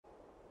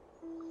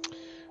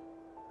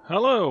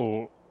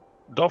Hello,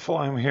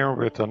 Doffelheim here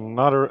with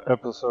another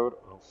episode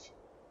of,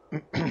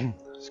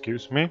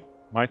 excuse me,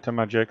 Might and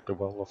Magic, the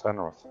Well of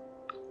Enroth.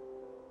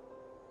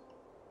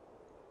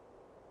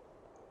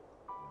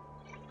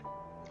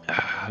 I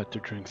had to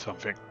drink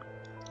something.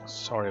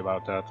 Sorry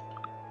about that.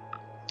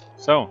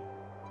 So,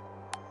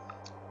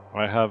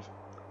 I have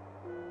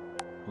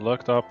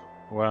looked up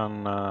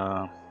when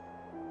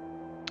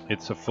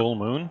it's a full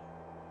moon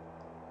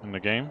in the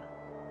game,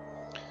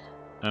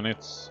 and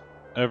it's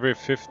every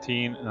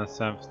 15th and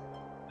 7th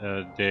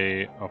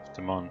day of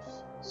the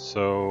month.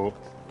 So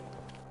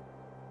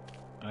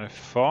I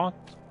thought,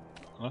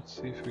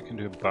 let's see if we can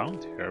do a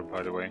bounty here,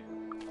 by the way.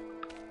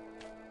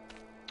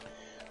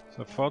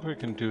 So I thought we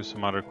can do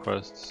some other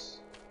quests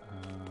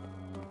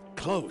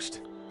closed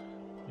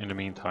in the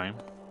meantime.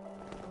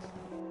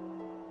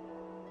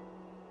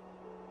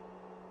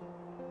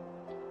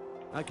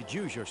 I could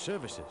use your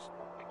services.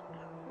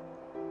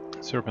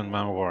 Serpent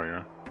Man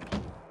Warrior.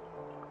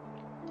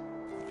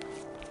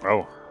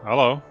 Oh,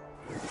 hello.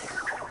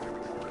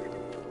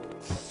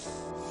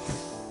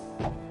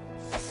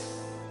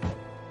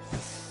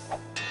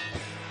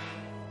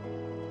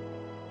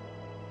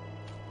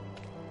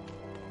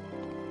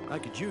 I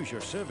could use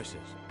your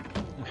services.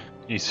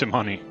 Easy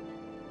money.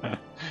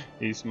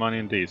 Easy money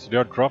indeed. So they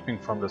are dropping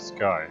from the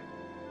sky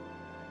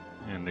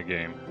in the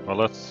game. Well,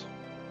 let's...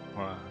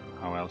 Well,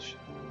 how else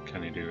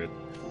can you do it?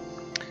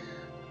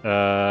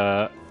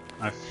 I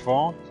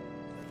thought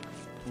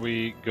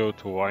we go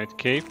to White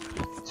Cape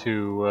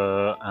to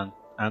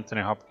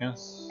Anthony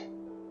Hopkins.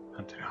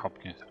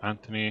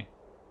 Anthony...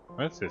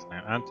 What's his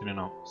name? Anthony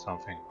no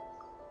something.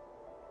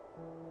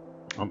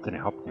 Anthony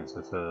Hopkins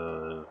is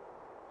a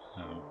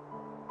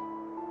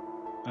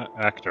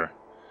actor.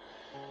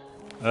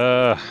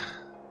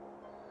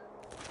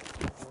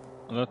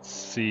 Let's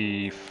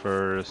see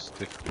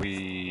first if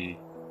we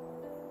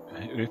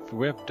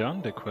have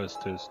done the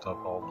quest to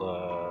stop all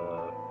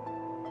the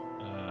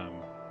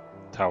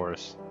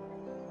towers.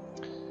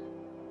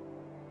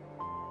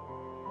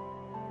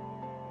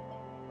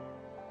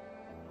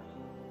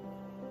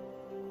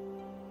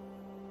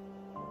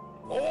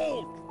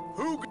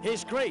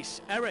 His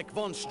Grace, Eric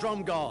von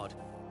Stromgard,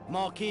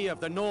 Marquis of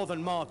the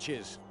Northern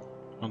Marches.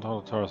 And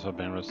all the towers have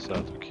been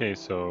reset. Okay,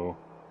 so...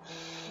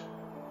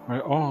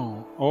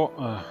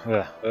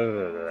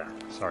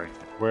 sorry.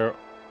 Where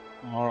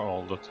are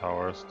all the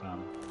towers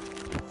then?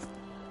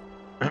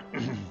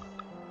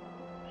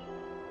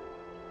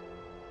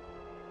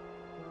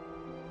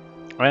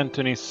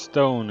 Anthony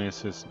Stone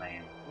is his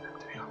name.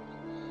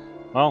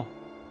 Well,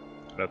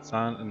 that's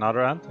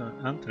another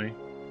Anthony.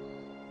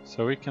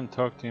 So we can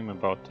talk to him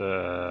about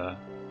or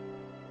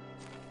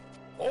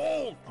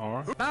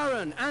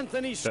Baron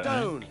Anthony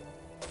Stone,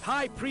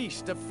 High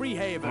Priest of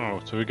Freehaven.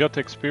 Oh, so we got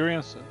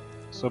experience.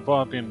 So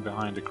Bob in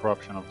behind the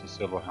corruption of the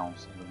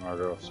Silverhelms and the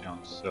murder of Sir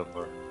John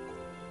Silver.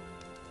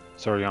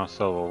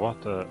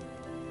 What a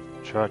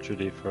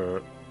tragedy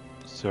for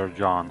Sir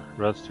John.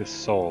 Rest his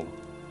soul.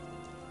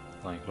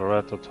 Like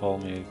Loretta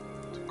told me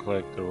to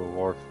collect the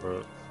reward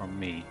from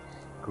me,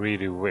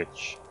 greedy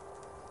witch.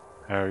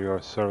 Your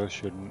service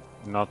should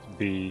not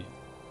be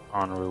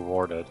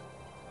unrewarded.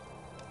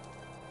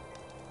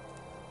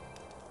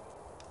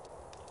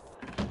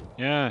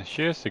 Yeah,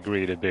 she is a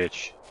greedy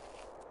bitch.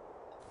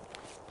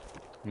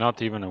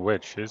 Not even a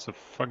witch, she's a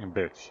fucking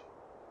bitch.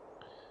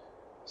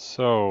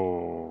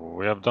 So,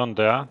 we have done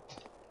that.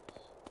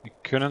 We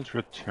couldn't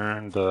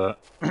return the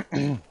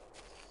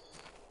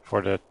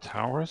for the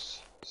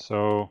towers.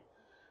 So,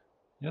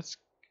 just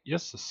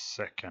a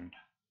second.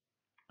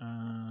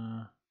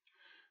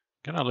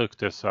 Gonna look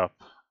this up.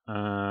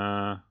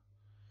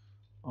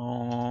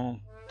 All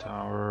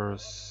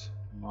towers,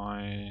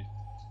 Might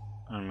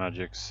and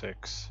Magic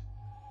 6.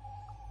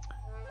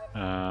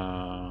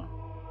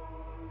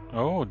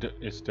 Oh,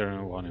 is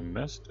there one in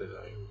Mist?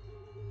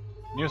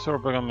 New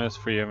Sorbaga Mist,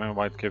 Freehaven,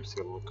 White Cape,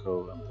 Silver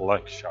Cove, and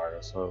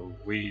Blackshire. So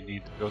we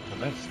need to go to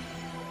Mist.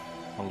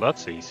 Well,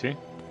 that's easy.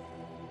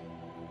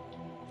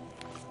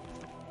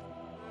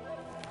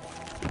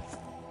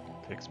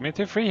 Takes me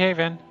to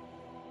Freehaven.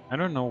 I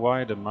don't know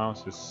why the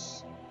mouse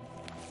is...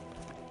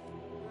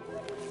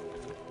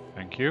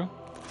 Thank you.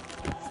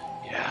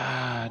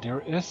 Yeah,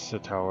 there is a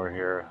tower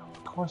here.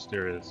 Of course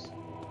there is.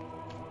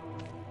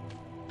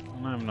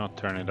 And I'm not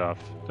turning it off.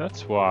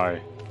 That's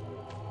why.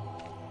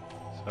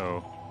 So,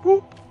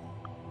 whoop.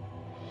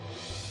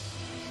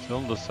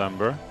 Still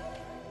December.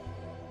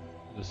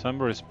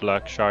 December is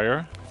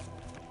Blackshire.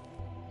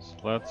 So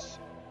let's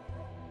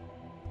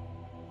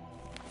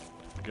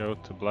go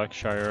to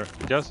Blackshire.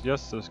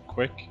 Just as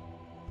quick.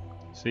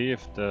 See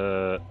if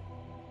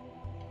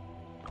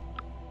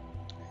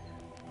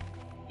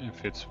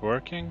it's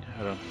working.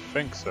 I don't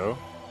think so,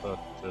 but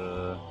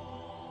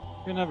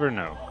you never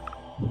know.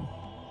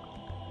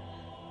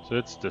 So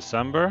it's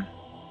December.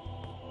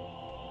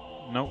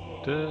 No,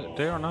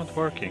 they are not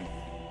working.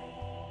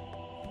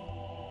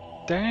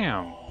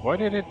 Damn! Why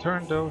did it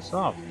turn those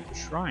off? The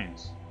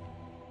shrines.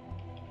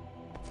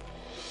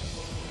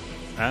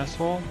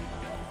 Asshole.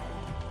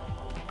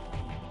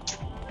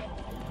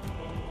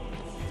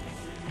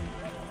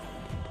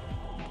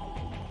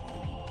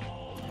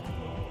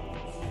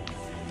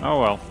 Oh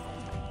well.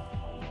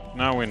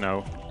 Now we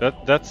know.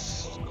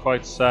 That's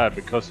quite sad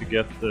because you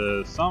get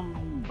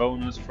some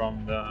bonus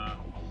from the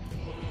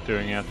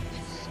doing it.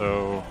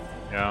 So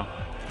yeah.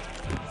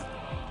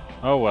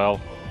 Oh well.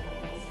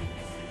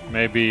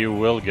 Maybe you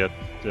will get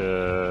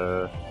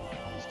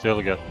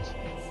still get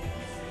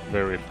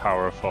very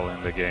powerful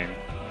in the game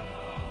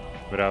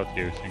without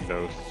using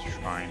those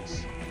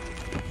shrines.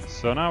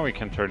 So now we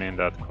can turn in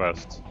that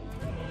quest.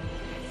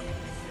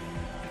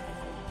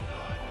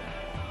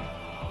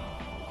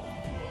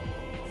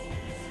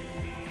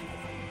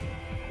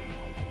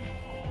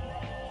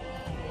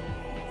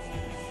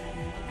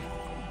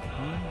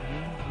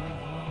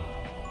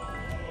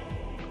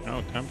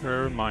 No,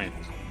 temporary might.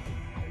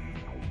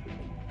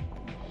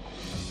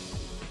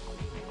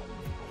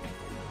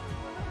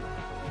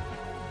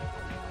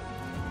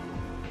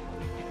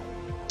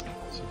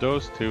 So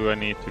those two I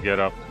need to get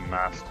up to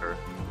master,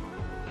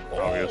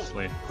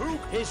 obviously.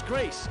 His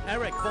Grace,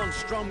 Eric von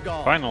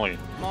Stromgard. Finally!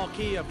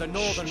 Marquis of the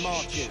Northern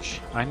Marches.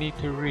 I need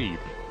to read,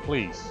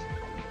 please.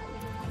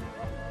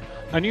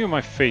 I knew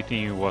my faith in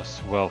you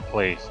was well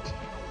placed.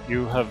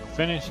 You have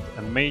finished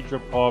a major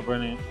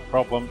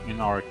problem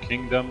in our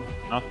kingdom,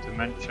 not to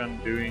mention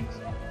doing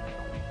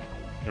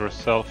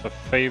yourself a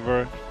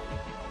favor.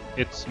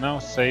 It's now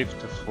safe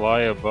to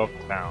fly above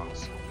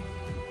towns.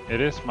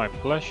 It is my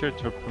pleasure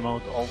to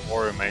promote all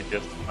warrior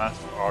mages to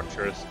master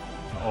archers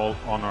and all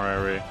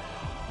honorary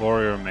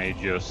warrior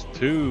mages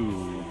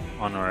to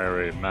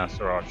honorary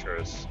master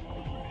archers.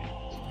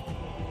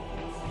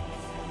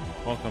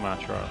 Welcome,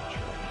 master archer.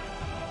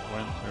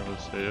 Winter will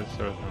say yes,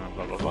 certain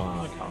blah blah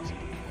blah. I can't see.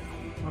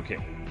 Okay.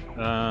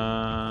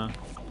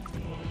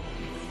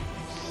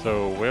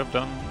 So we have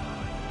done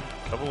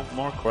a couple of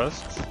more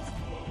quests.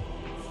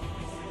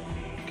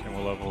 Can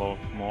we level up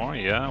more?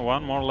 Yeah,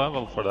 one more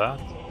level for that.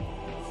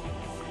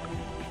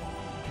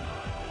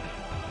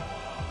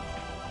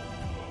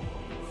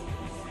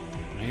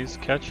 He's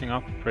catching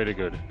up pretty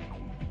good. I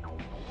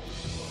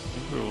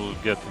think we will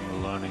get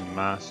him learning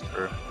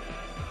master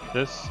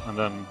this and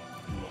then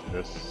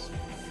this.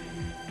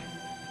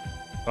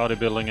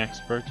 Bodybuilding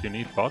expert, you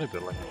need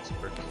bodybuilding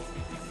expert.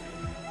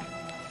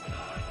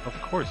 Of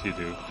course you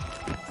do.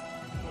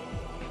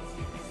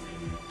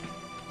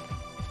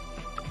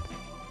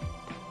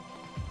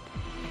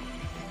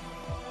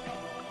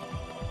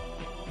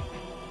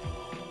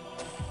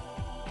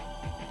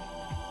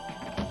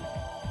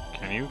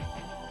 Can you?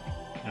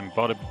 And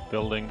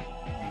bodybuilding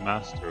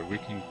master, we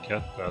can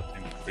get that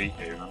in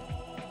Freehaven. I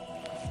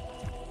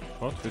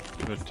thought we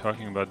were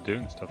talking about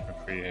doing stuff in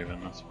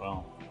Freehaven as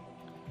well.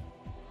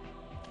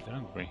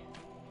 Didn't we?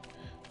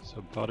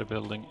 So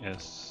bodybuilding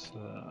is,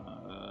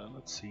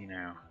 let's see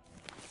now.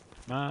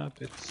 Map,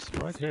 it's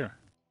right here.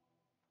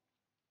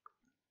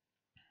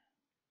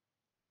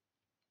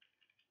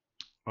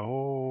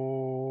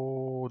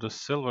 Oh, the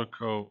Silver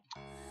Crow.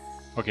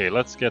 Okay,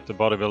 let's get the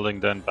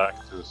bodybuilding then back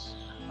to us.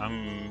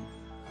 I'm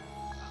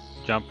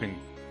jumping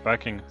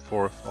back and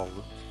forth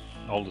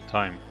all the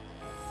time.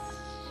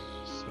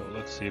 So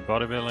let's see,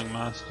 bodybuilding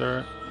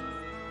master.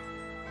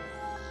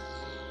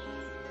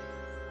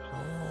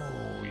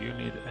 You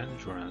need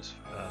endurance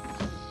for that.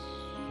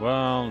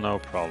 Well, no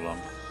problem.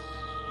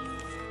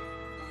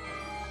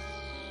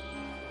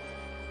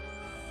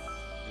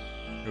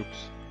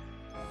 Oops.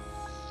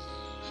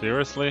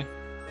 Seriously?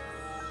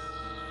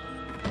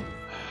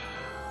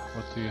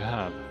 What do you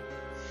have?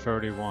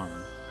 31.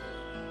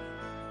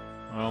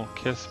 Well,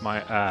 kiss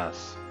my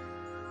ass.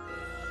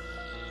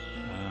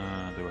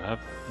 Do I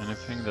have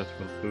anything that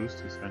will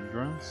boost his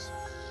endurance?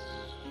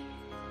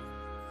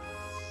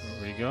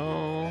 There we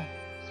go.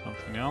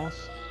 Something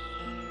else?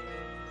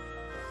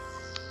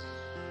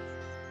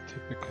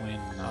 Typically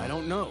no. I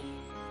don't know.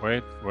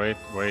 Wait.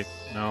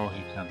 No,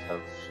 he can't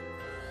have.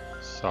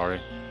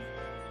 Sorry.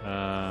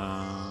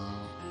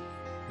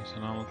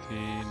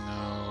 Personality,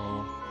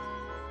 no.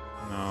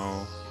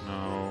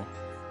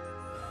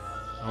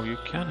 Oh, you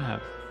can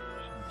have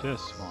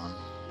this one.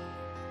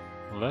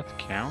 Will that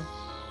count?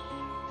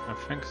 I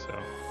think so.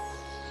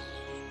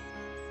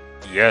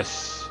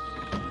 Yes!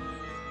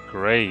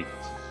 Great!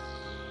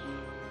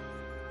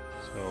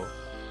 So,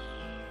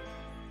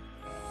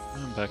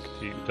 I'm back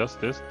to you. Does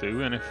this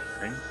do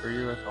anything for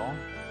you at all?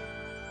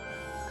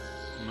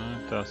 No,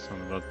 it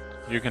doesn't, but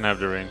you can have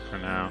the ring for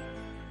now.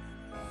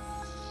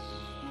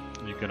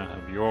 You're gonna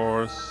have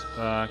yours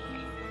back.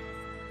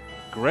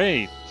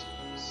 Great!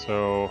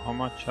 So, how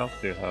much health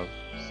do you have?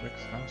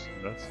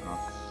 6,000? That's not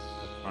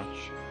that much.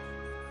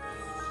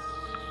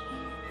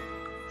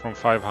 From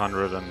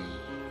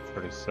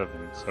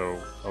 537,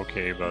 so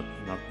okay, but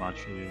not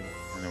much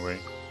anyway.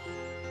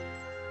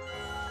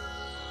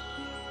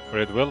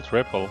 But it will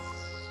triple.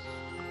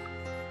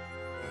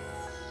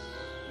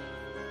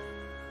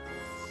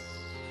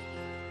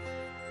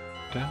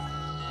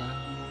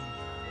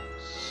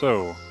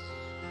 So,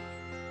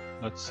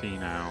 let's see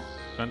now.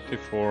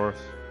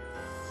 24th.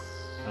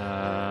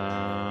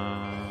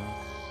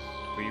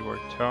 We were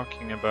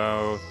talking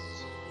about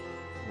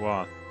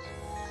what?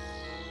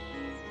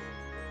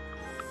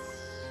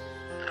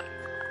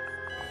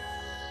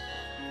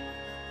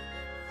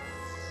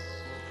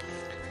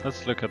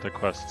 Let's look at the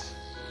quests.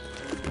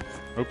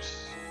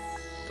 Oops.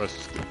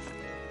 Quest.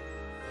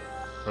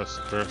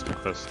 Where's the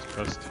quest?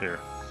 Quest here.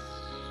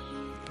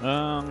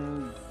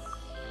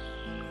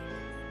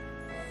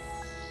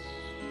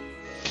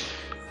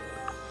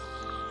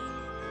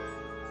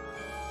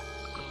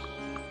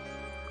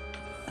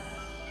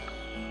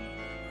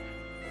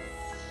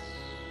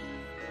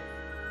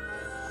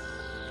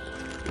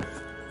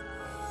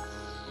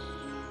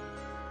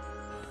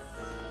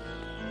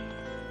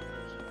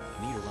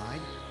 Need a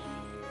ride?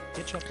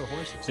 Hitch up the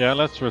horses. Yeah,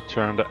 let's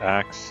return the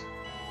axe.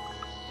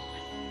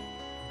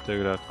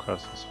 Do that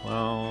quest as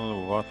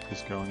well. What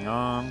is going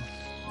on?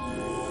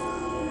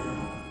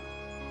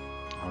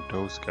 Oh,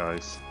 those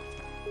guys.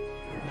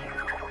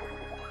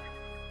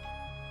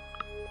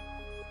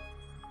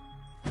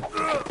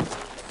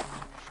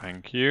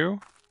 Thank you.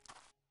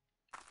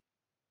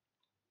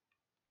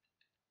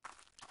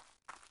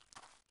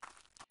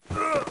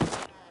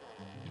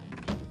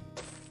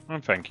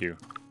 And thank you.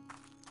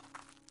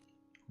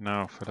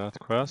 Now for that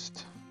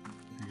quest.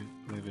 I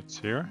believe it's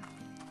here.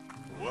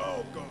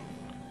 Welcome.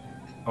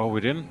 Oh,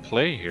 we didn't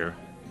play here,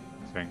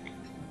 I think.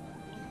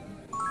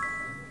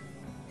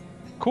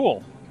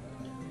 Cool.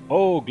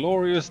 Oh,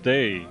 glorious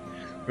day.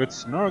 With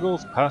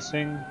Snargle's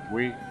passing,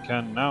 we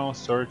can now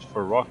search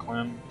for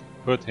Rockland,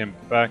 put him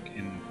back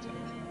in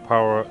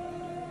power.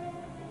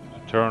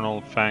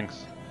 Eternal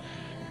thanks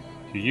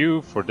to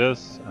you for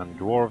this, and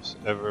dwarves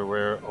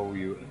everywhere owe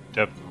you a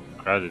debt of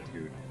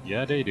gratitude.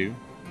 Yeah, they do.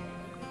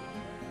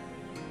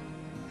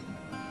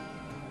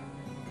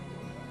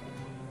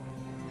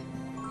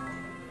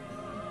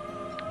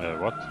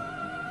 What?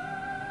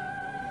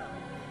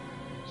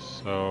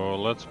 So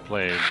let's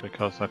play it,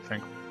 because I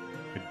think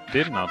we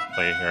did not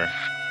play here.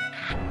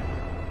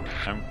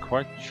 I'm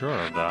quite sure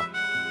of that.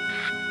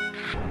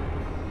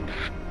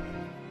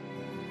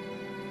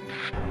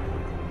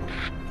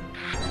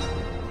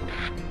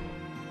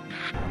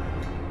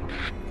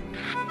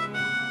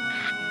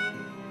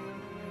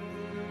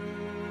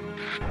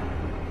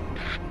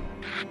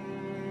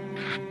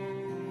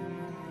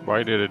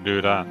 Why did it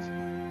do that?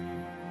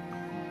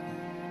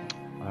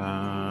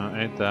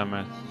 8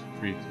 damage,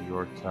 3 to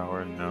your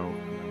tower. No, I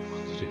don't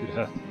want to do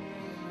that.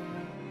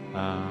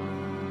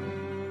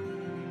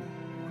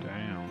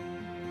 Damn.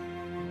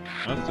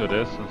 Let's do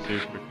this and see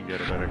if we can get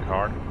a better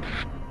card.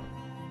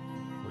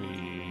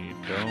 We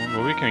don't.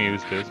 Well, we can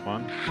use this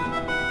one.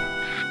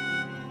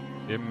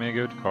 Give me a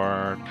good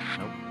card.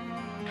 Nope.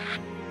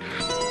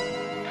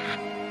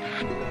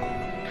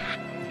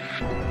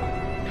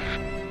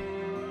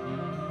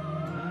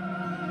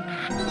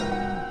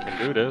 Can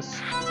do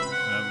this.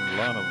 A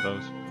lot of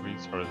those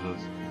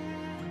resources.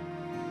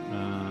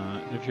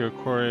 If you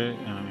acquire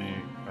enemy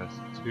has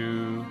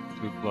 2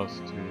 plus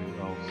 2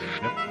 also.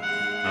 Yep.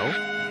 No?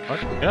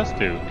 What? Yes,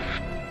 2.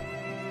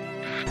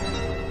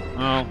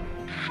 Oh.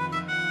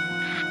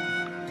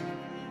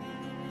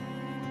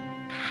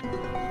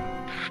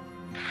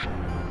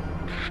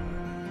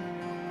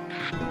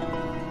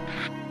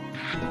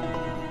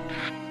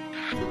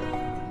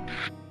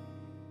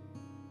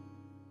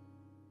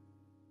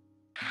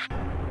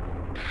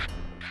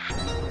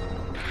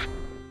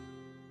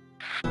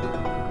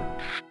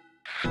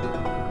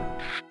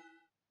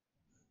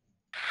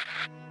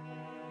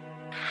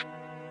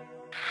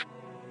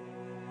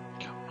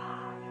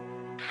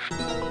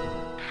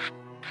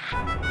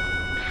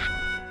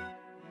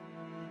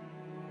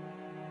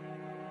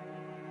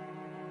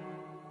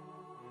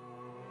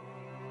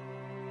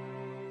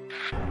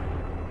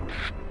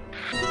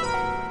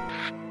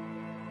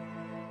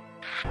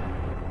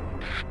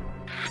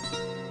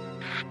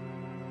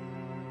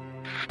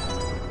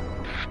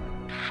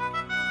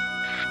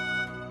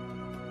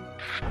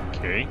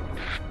 Okay.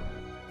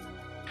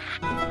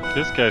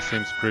 This guy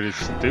seems pretty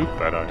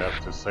stupid, I have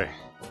to say.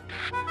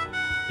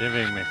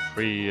 Giving me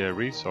free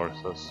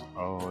resources.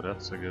 Oh,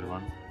 that's a good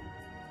one.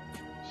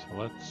 So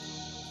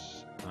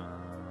let's...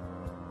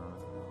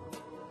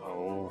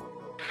 oh.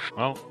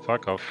 Well,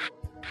 fuck off.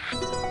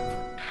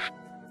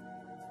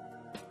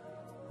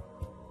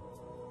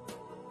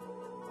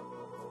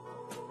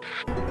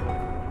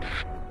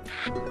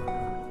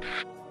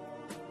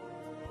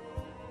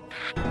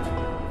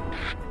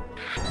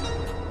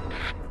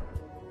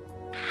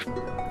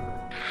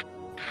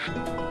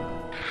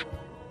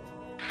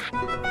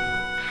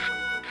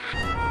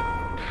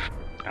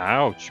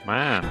 Ouch,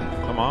 man.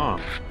 Come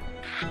on.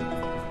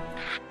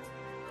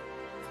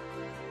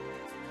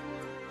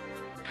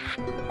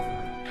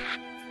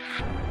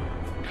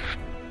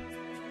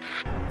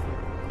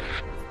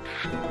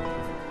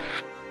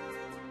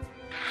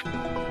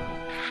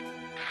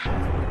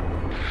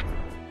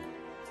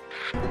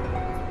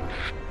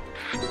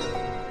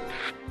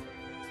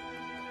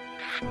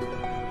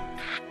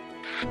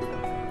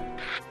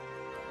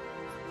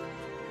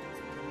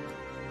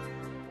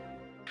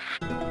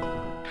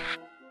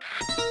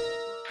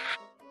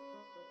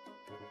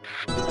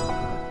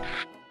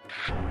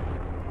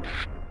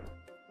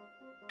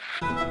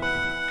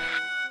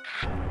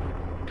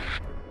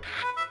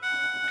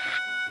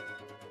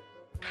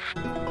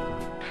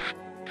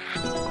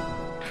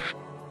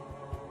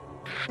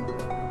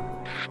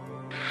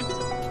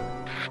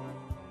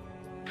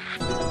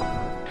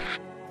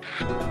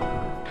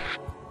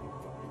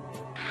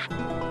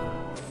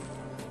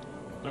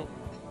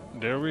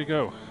 There we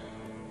go.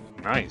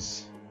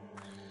 Nice.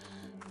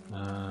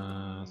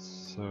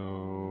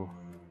 So...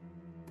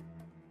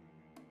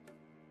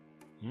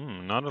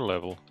 another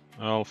level.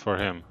 All for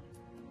him.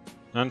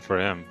 And for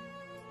him.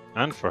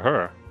 And for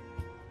her.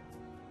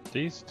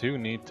 These two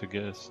need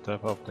to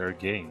step up their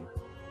game.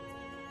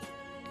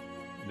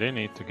 They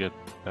need to get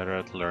better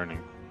at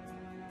learning.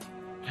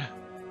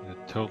 They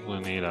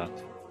totally need that.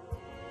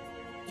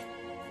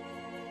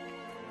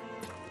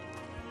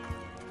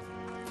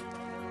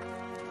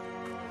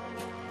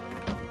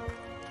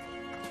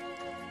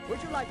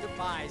 Would you like to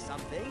buy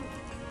something?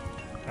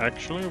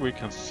 Actually, we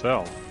can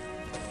sell.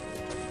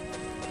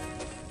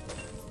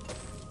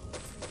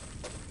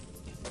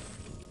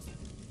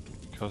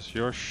 Because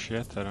you're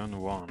shit I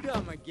don't want.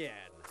 Come again.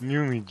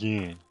 New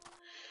again.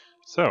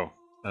 So,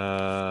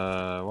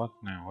 what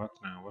now? What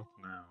now? What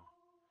now?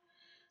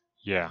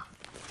 Yeah.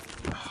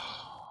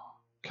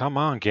 Come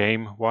on,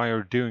 game. Why are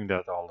you doing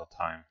that all the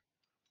time?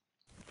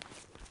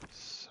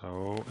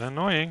 So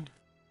annoying.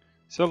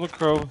 Silver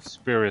Crow,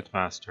 Spirit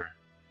Master.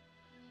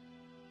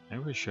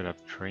 Maybe we should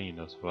have trained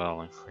as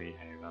well in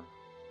Freehaven.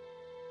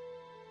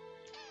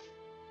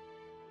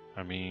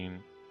 I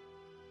mean,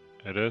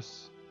 it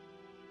is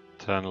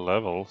 10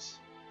 levels.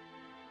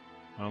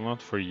 Well,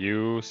 not for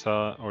you,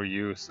 or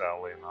you,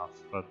 Sally,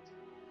 enough, but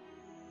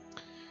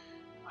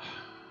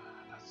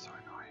that's so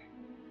annoying.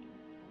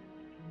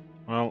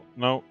 Well,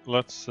 no,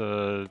 let's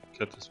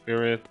get the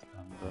spirit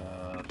and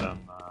then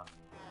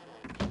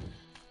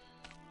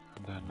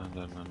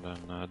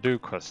do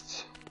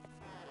quests.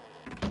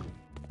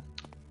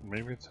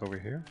 Maybe it's over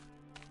here.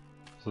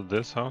 So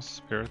this house,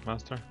 Spirit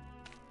Master.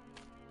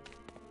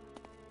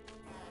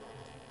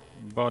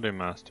 Body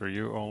Master,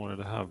 you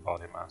already have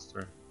Body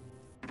Master.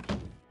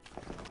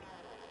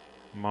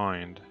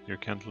 Mind, you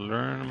can't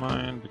learn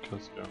Mind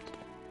because you don't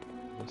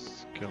have the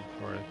skill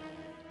for it.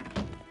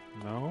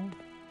 No?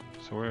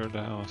 So where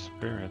the hell is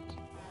Spirit?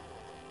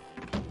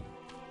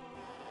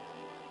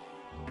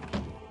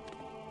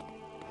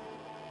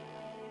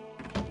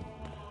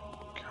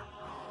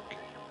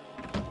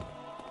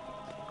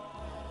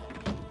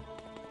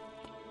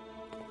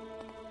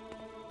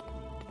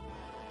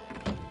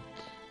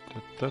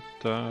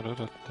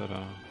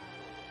 Da-da-da-da-da-da.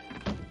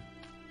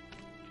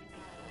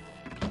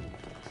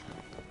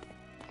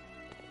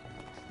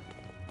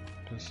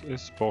 This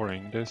is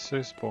boring. This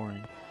is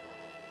boring.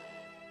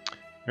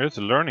 Here's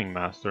a learning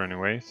master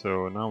anyway,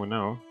 so now we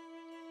know.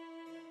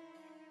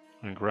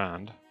 And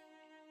grand.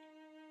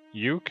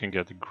 You can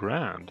get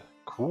grand.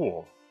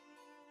 Cool.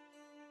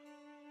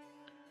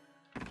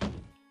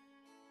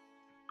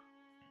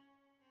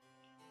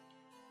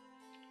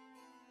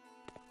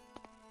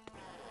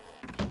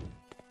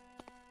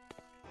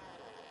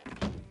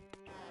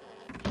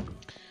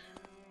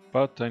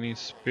 But I need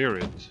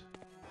spirit.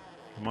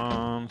 Come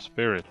on,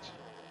 spirit.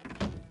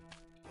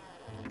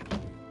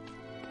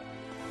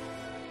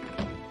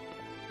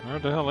 Where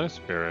the hell is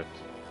spirit?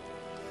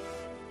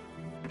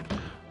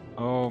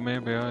 Oh,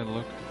 maybe I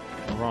looked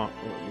wrong.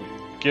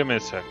 Give me a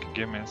sec,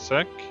 give me a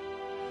sec.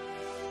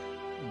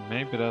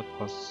 Maybe that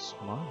was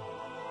mine.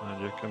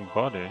 Magic and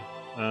body.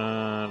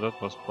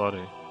 That was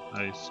body.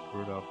 I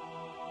screwed up.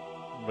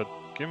 But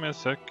give me a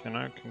sec and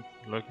I can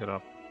look it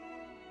up.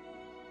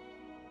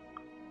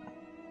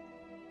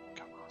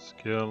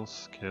 Skills,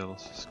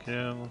 skills,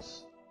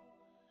 skills.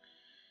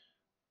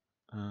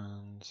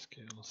 And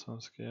skills,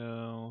 and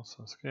skills,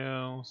 and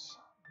skills.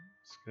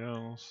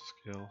 Skills,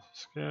 skills,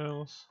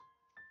 skills.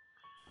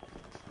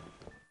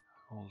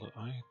 All the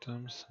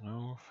items,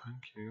 no,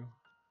 thank you.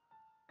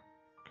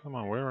 Come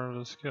on, where are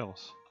the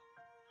skills?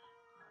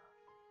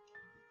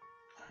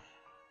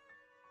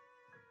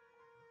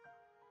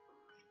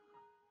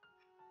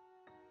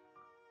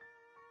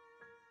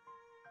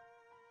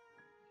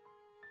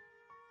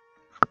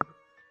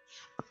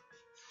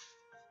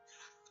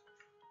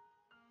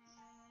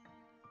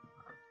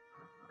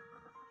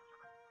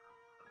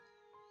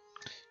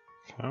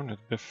 Found it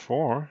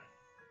before.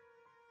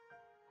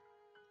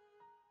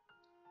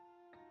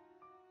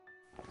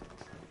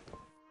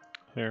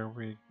 Here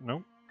we...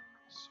 nope.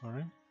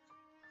 Sorry.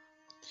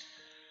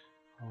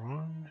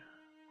 Wrong.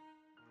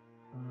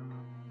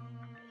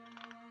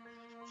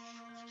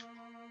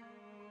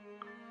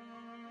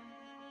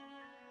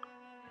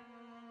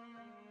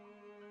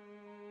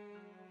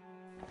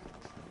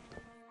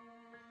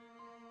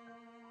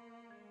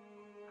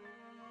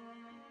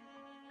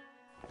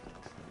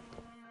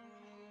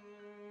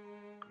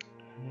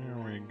 Here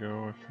we go,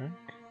 I think.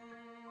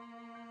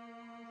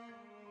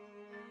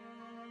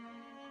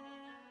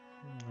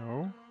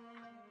 No.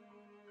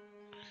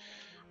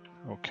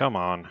 Oh, come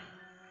on.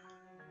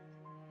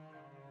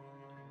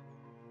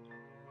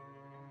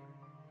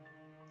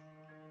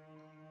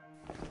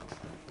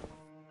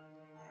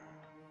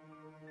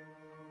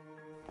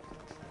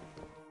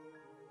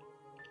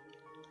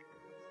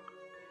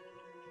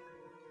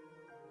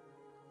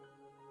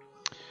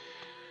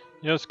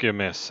 Just give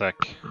me a sec.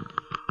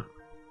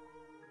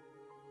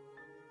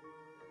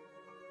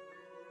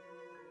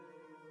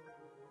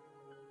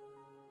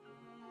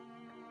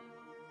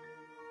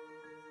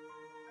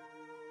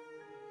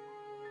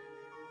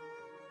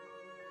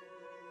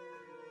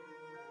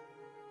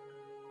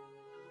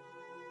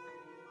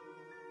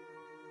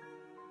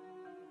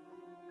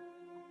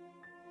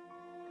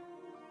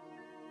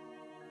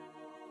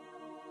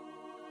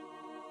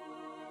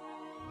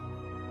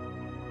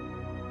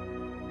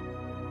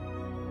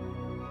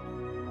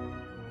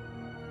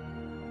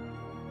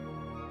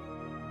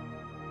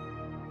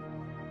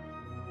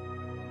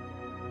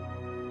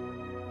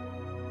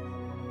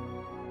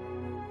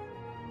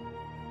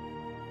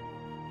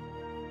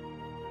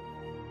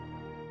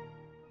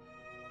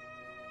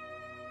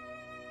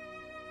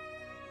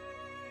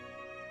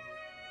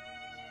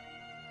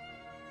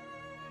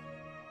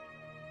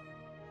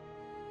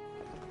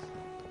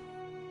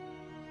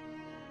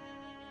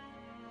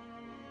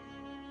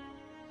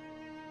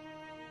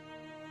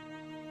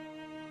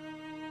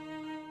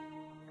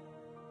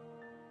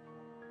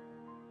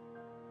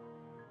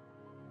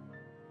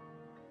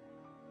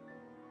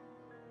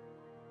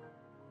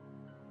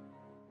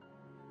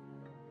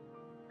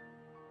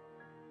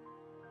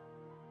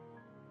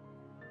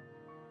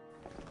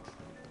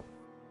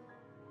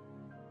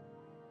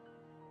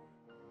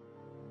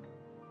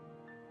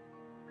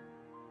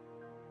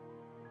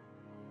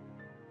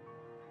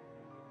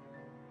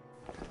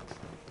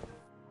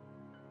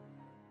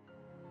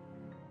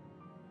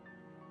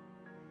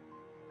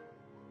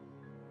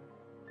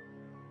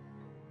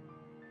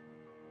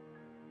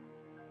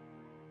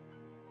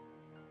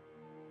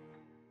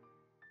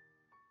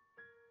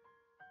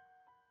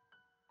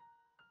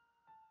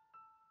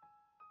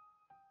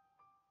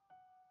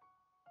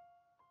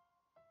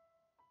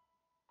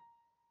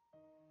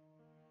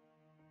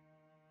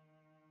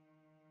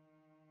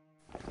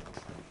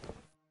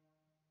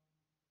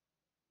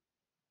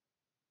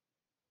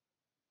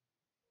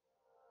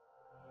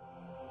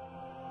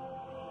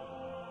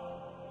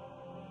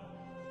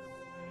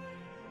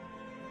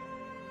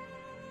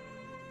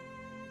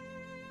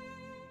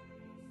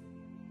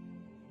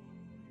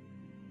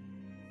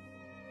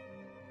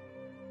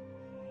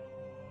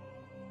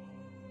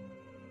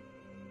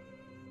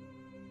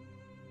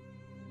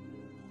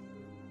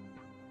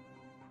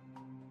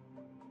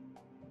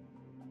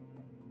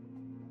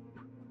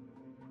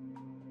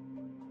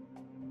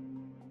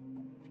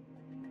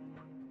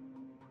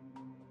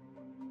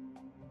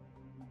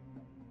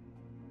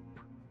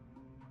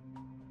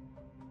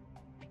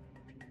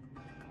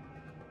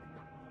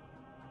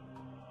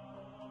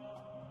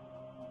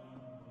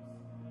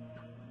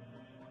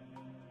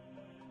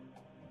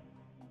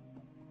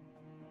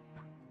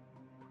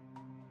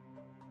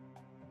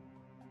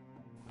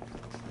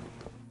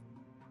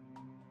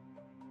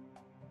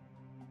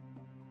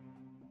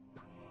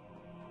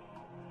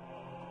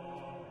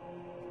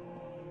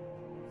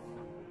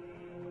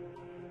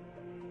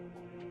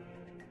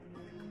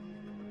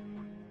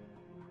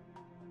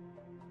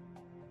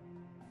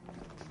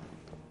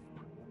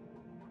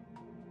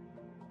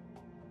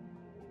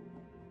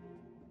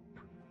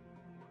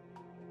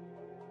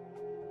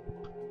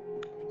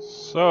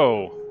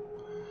 So,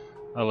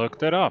 I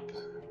looked it up.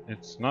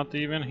 It's not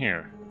even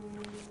here.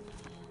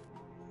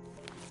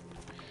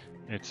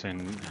 It's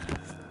in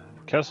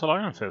Castle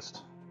Iron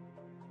Fist.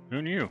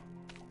 Who knew?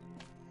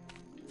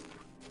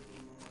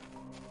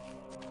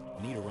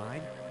 Need a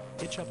ride?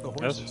 Hitch up the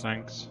Yes, horses.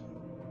 thanks.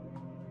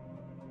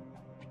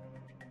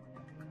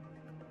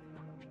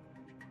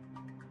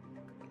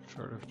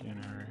 3rd of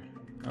January.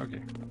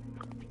 Okay.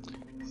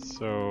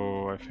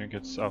 So I think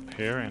it's up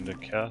here in the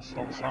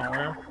castle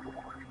somewhere.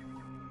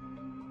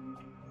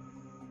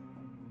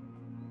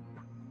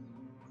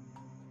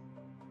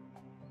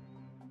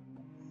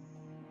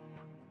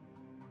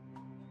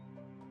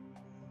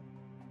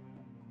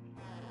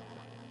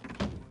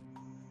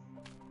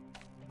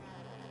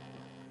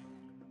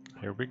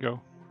 Here we go.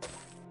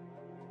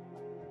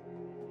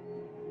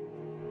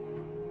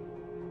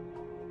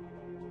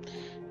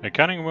 A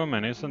cunning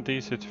woman isn't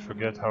easy to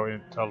forget how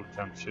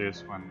intelligent she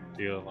is when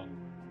dealing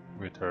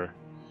with her.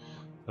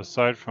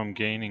 Aside from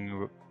gaining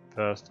a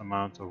vast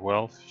amount of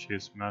wealth, she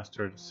has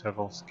mastered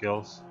several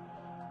skills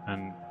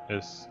and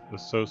is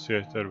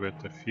associated with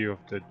a few of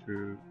the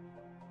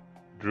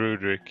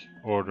Druidic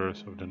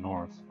orders of the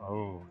North.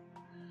 Oh.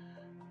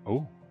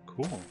 Oh,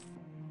 cool.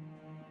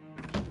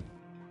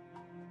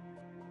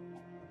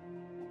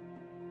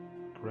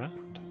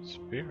 Grand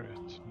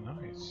Spirit,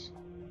 nice.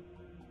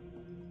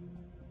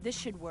 This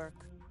should work.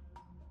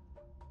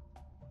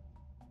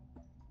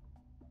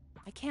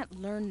 I can't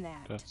learn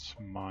that. That's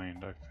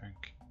mind, I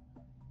think.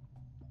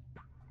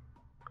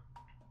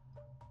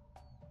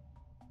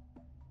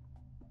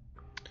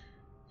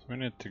 So we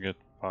need to get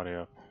body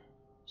up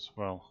as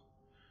well.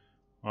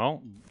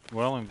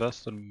 Well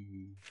invested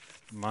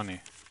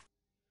money.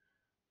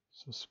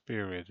 So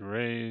spirit,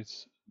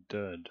 raise,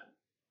 dead.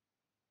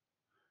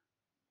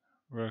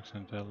 Works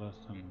until less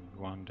than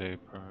 1 day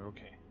per,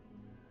 okay.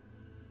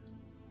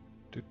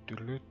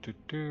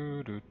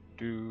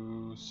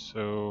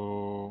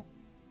 So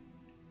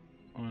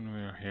when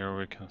we're here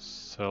we can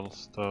sell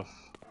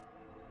stuff.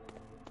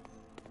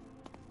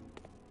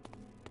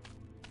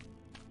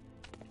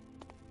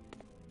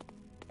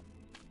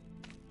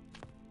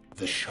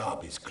 The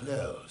shop is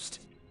closed.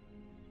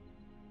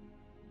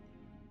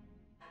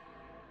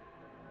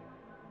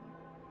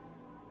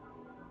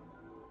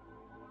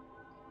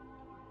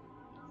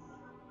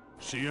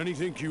 See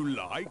anything you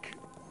like?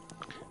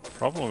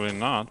 Probably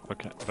not,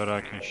 but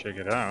I can check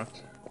it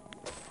out.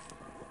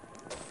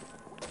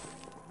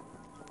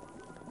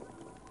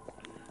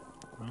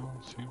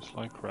 Well, seems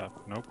like crap.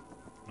 Nope.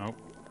 Nope.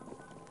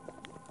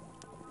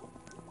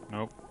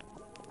 Nope.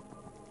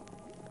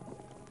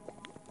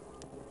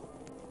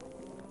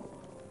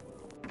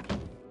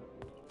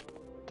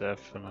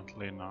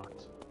 Definitely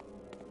not.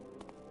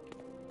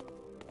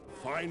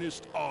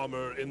 Finest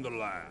armor in the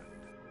land.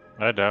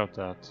 I doubt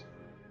that.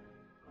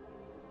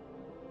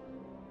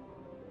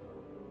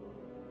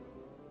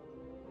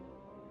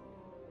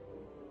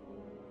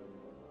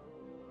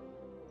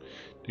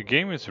 The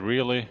game is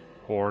really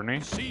horny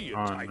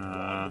on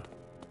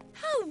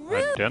How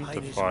rude!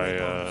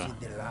 identify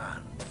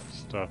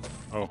stuff.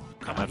 Oh,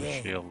 I have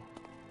a shield.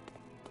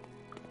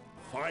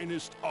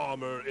 Finest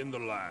armor in the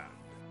land.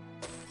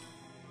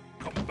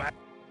 Come back.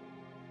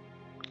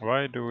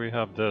 Why do we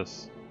have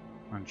this?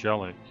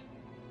 Angelic.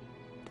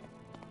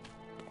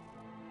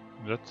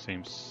 That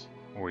seems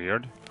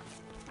weird.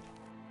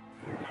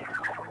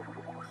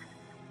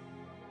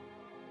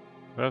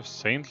 We have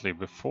saintly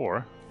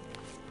before.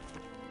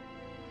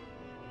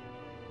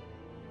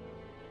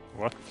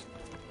 What?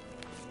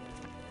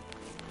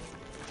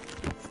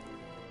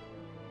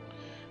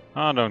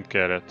 I don't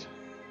get it.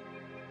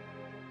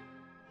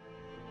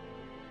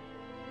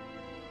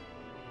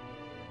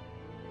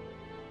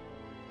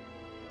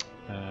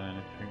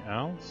 Anything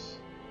else?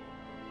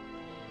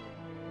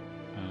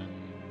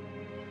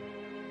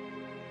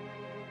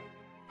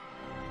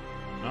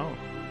 No.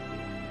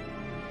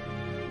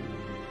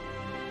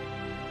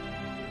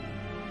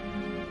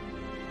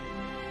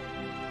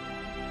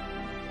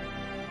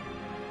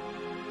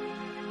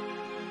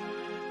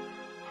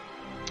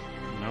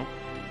 Nope.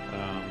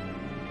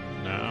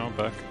 Now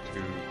back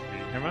to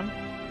Heaven.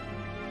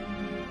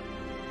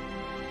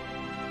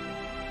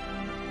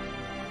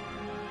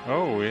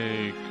 Oh,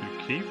 we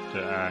could keep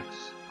the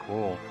axe.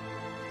 Cool.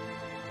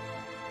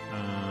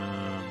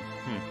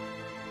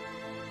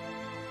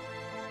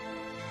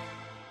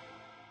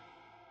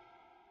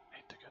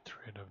 Need to get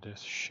rid of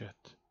this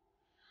shit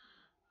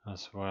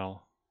as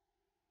well.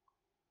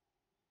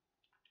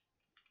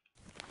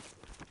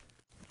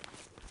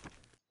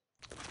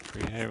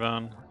 Free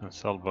Haven and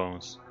sell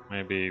bones.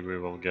 Maybe we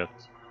will get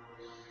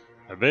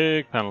a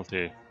big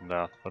penalty from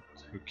that, but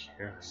who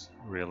cares,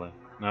 really?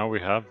 Now we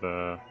have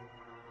a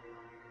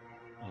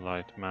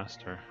light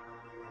master.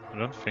 I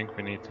don't think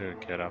we need to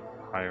get up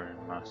higher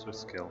in master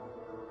skill.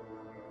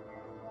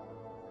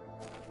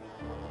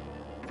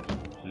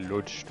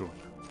 Lodestone.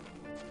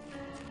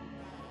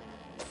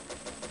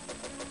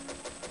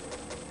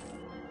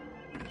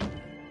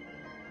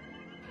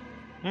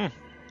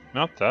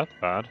 Not that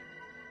bad.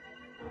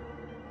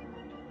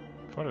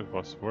 Thought it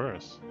was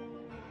worse.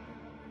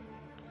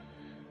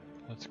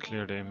 Let's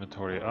clear the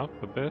inventory up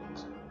a bit.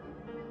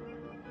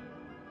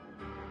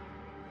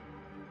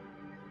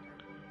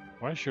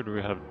 Why should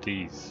we have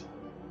these?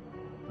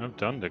 I've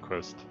done the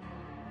quest.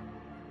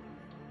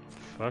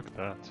 Fuck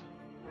that.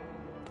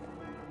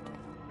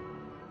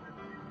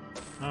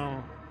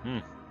 Oh,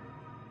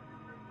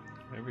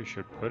 maybe we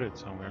should put it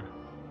somewhere.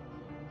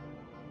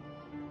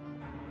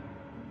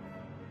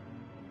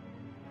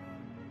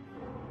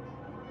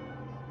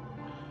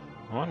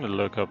 I want to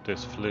look up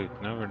this flute.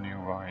 Never knew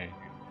why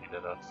you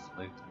needed a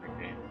flute in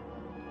the game.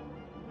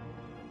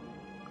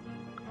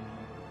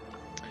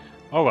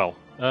 Oh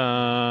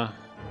well.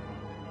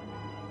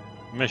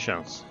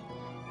 Missions.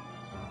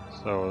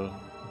 So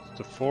it's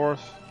the 4th.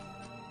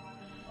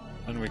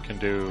 Then we can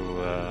do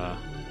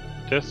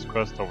this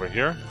quest over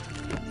here.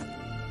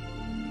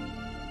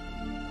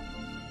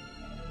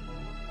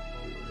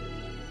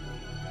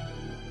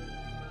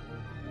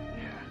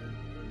 Yeah.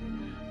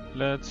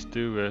 Let's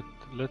do it.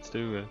 Let's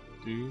do it.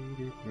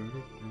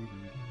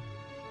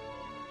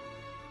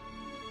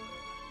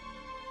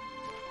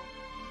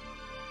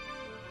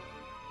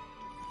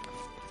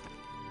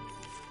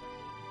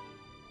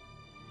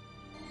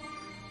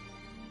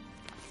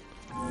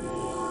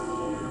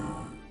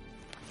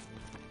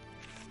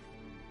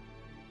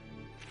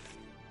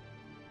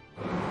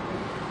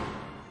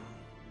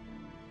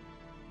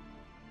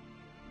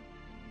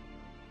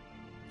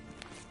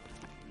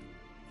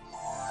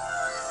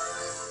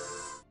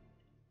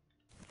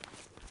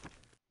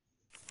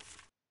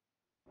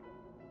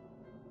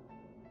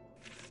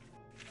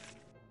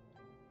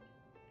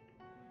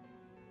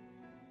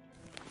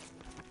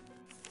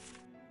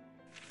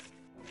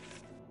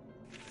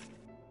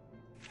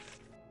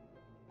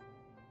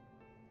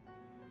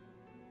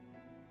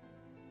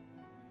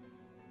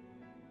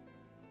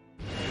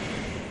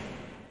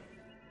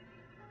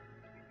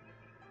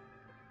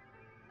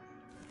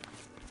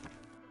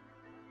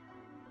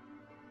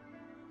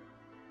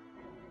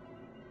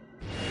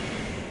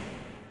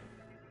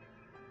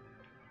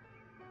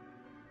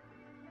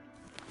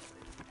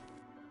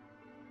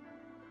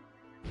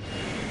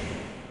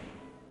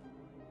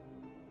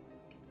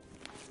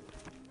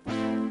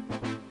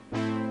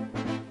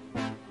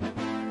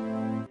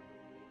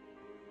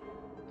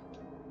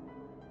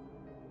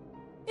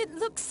 It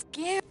looks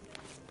scary.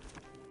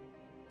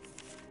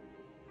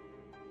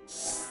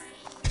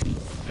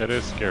 It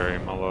is scary,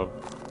 my love.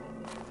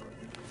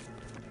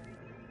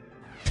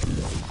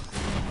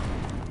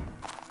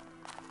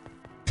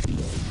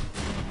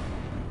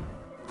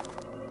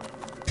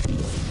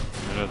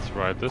 Yeah, that's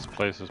right, this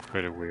place is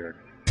pretty weird.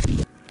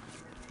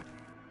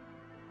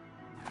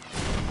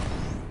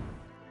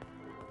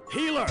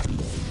 Healer!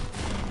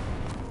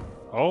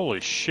 Holy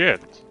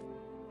shit!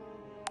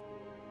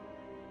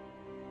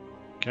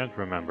 Can't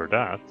remember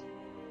that.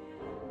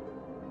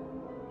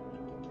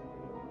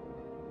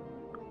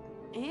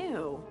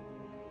 Ew.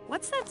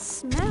 What's that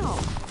smell?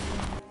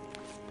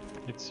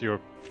 It's your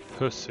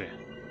pussy.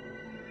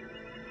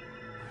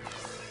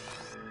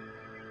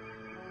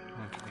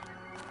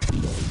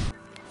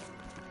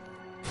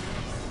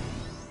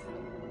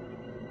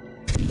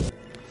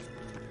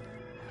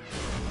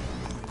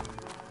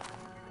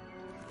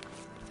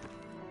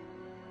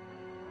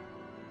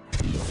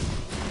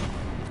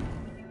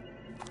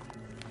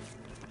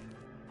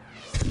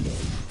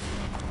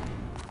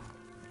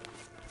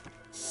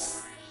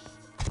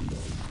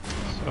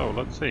 So,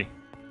 let's see.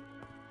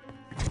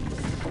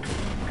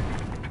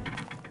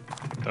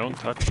 Don't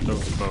touch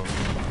those bones.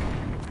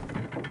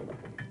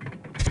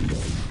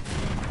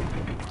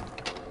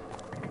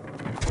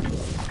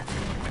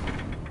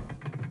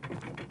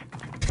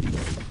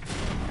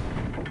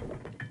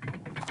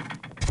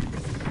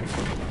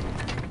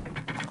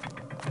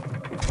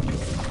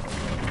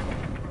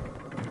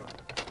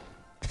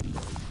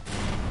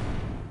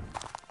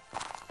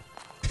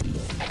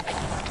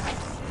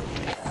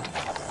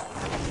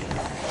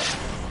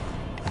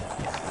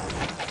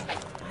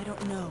 I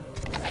don't know.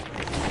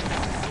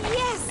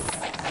 Yes!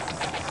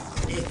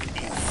 It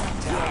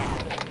is done.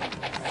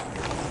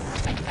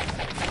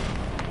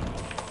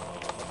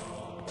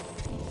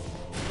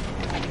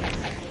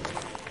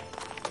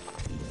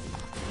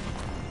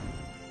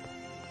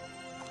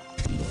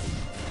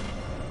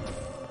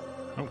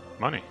 Oh,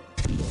 money.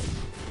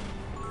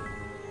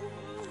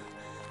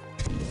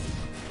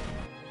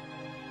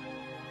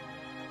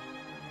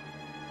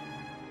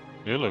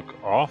 You look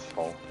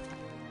awful.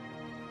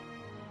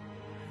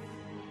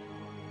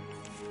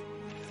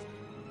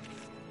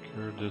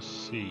 Cure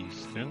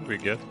disease. Didn't we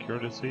get cure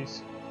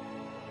disease?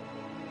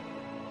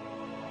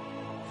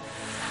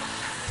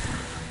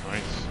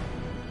 Nice.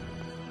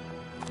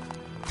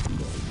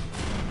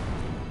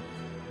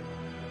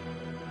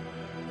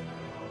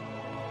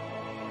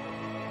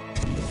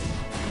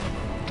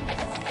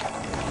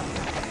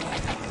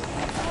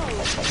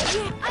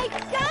 Yeah, I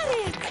got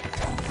it!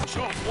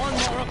 Chop one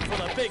more up for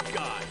the big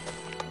guy.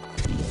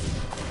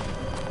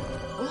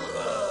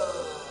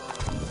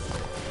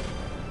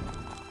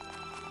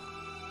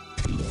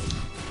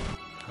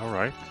 All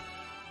right.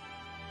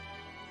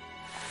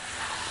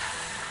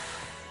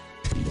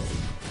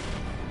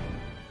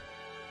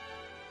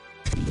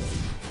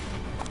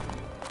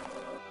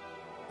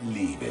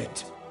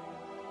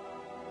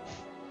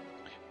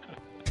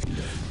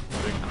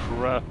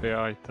 crappy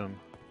item.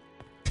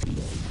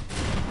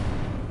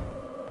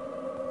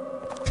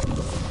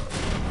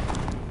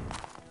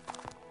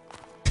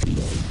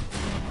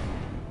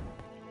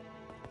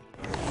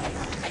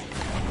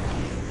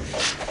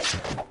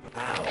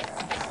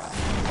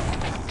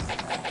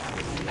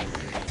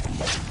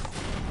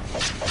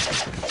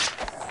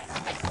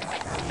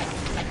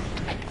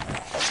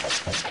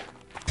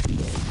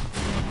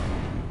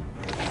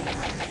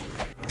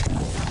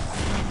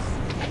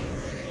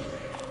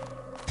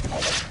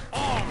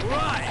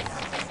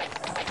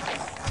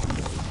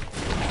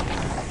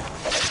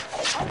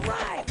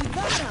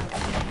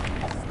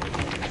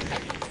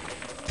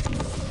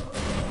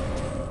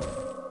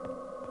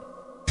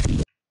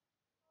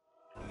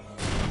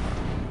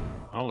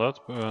 Well, that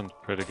went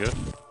pretty good.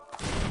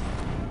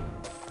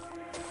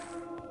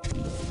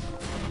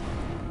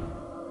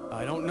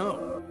 I don't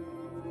know.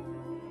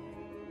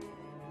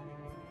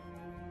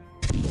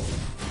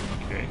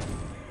 Okay.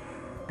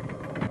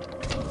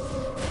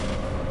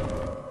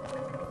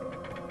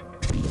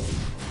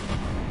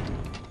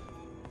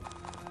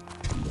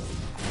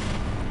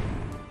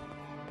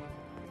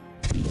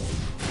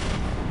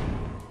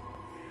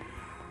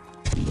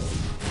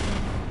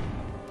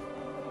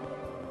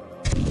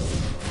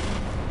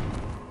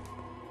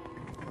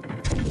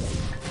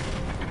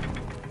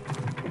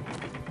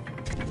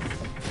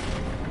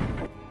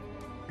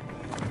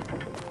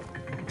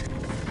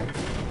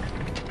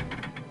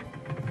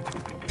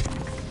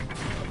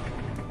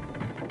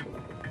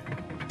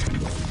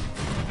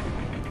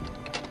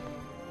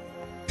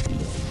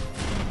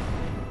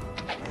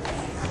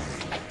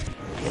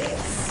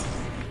 Yes,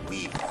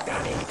 we've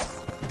done it.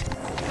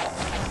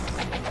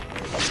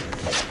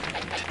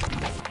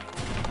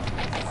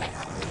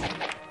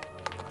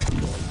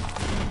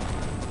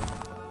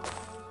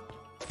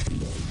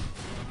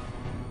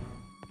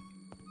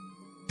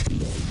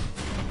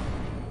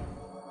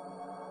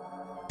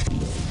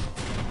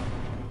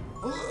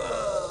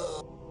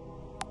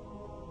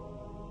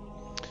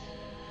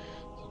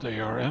 So they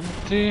are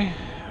empty.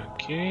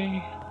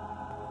 Okay.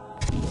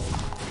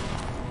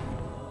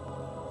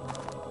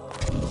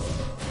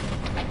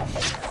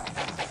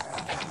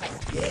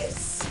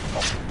 Yes,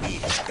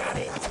 we've done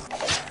it.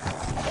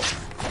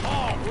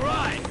 All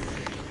right.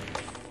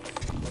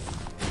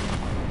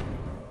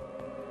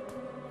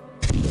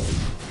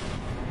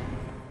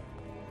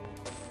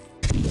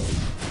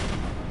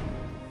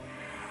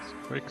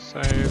 Quick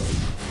save.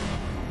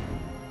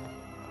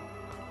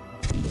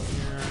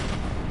 Here.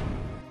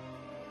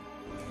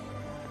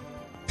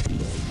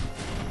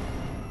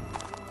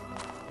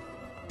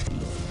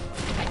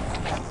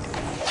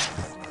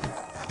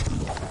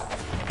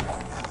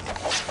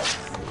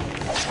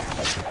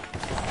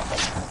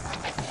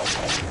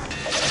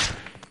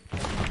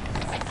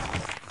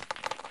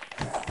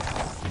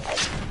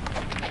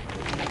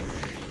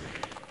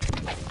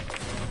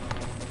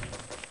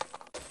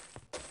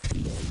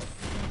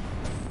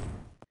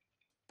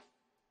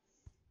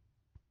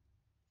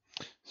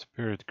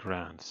 Spirit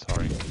Grand,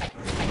 sorry.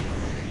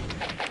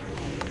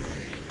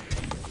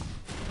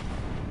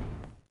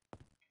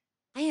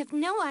 I have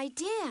no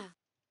idea.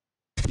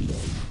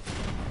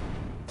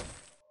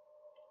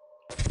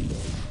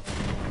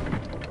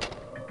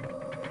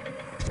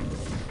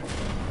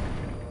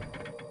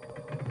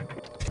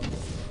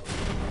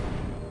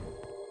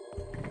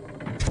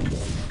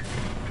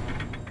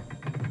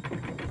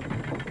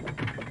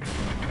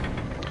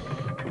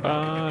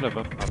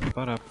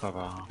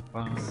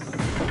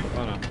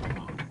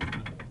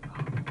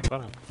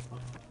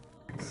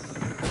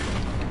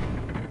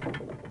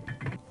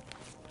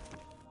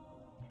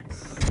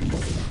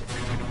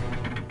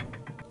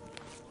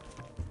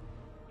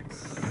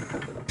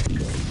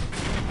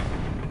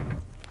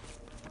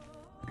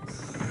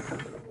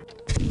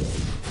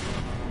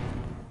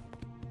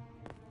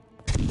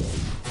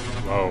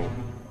 Whoa.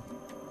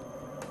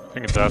 I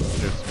think that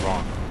is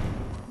wrong.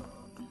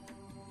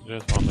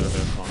 There's one there,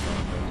 there's one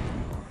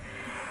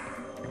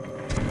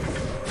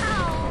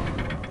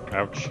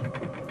there. Ouch.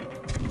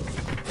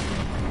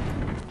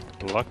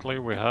 Luckily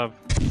we have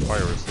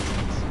fire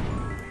resistance.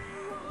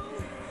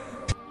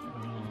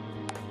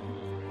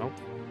 Nope.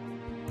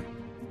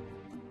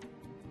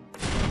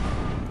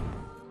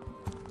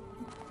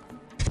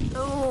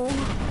 Oh.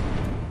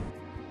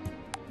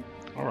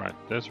 Alright,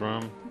 this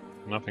room,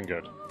 nothing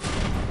good.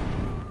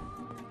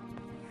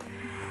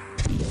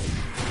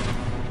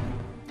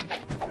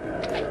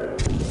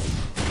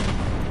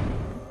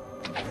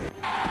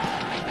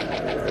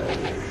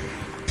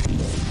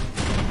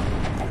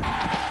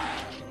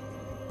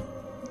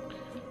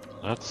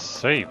 Let's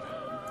save.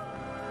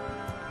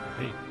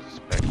 Hey,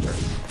 Spectre.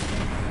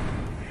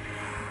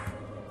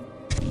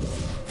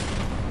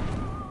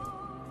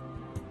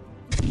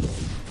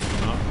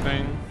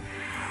 Nothing.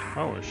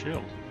 Oh, a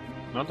shield.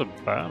 Not a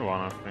bad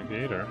one, I think,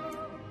 either.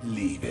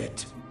 Leave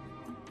it.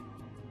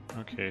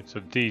 Okay, it's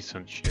a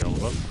decent shield,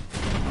 but...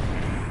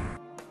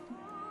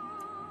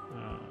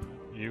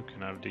 you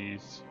can have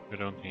these. We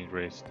don't need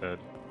Ray's dead.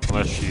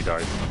 Unless she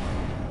dies.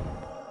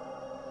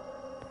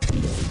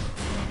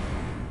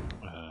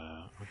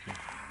 Okay.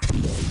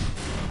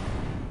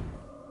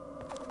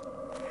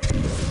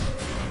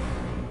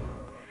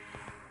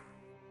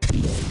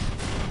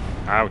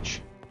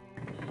 Ouch.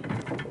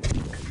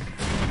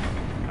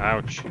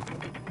 Ouch.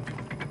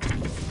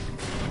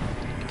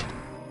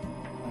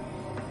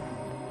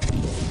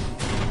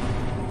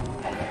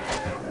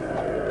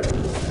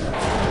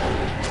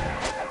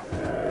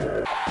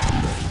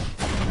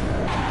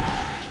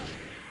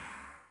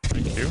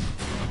 Thank you.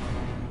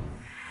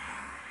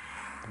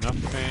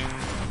 Nothing.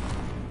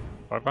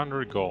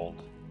 500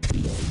 gold.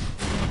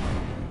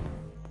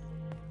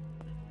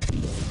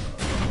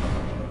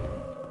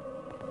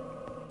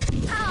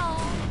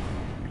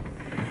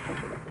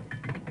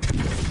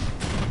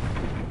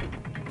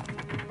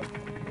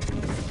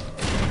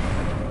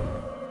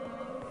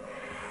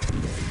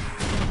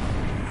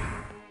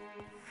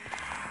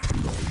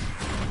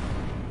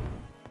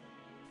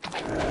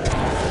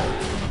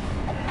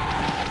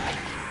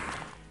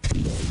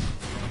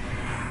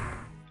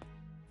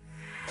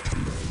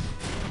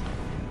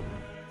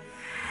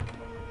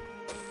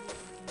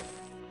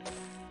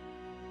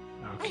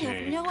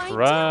 Okay,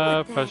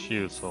 crap as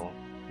usual.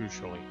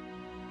 Usually.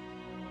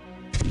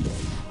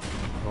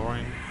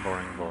 Boring,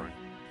 boring, boring.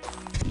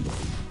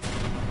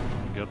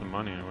 Get the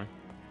money anyway.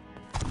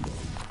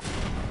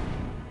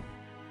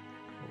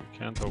 We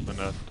can't open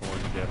that door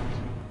yet.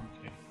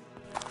 Okay.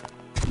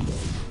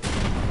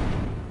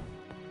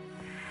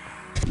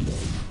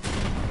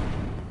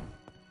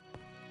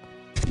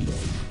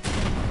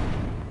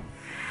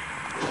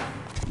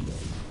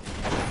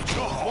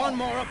 One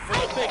more up for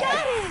the big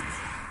guy.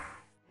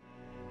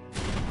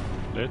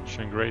 Lich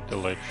and Greater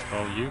Lich.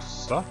 Well, you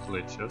suck,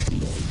 Liches.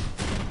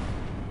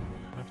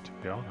 I have to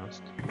be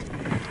honest.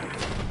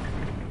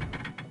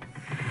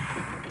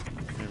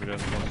 Maybe that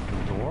was the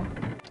door?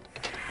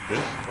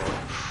 This door?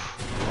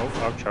 Oh,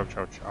 ouch, ouch,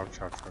 ouch,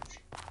 ouch, ouch, ouch.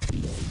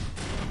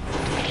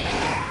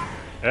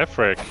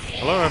 Efric!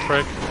 Hello,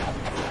 Efric!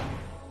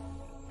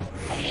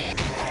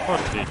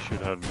 Thought he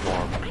should have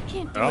more. I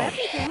can't do Oh.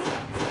 everything.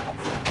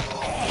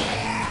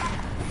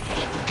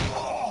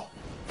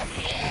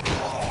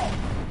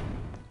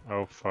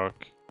 Oh, fuck.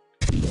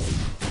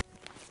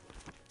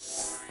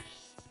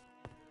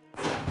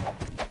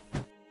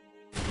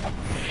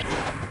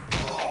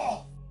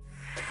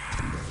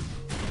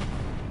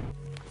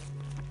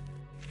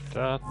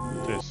 That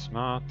is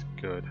not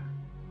good.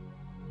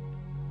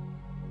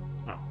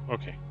 Oh,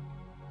 okay.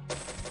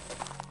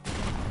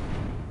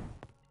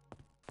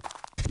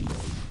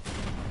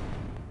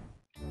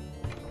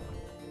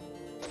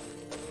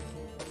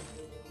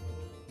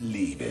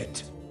 Leave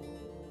it.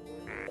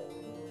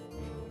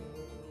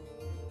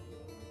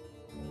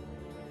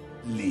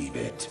 Leave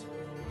it.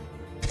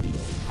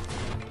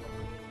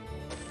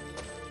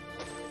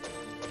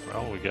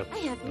 Well, we get I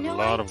have a no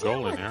lot of idea gold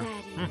in what here.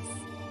 that is.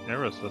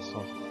 Here is this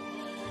one.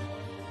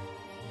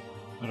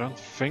 I don't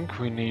think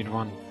we need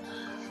one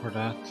for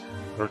that,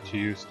 or to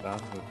use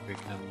that, but we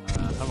can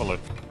have a look.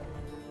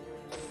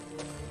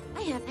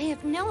 I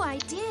have no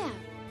idea.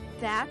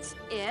 That's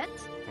it?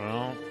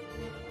 Well,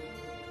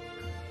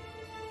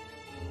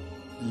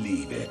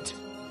 Leave it.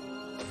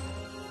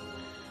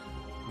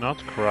 not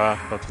crap,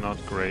 but not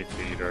great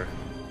either.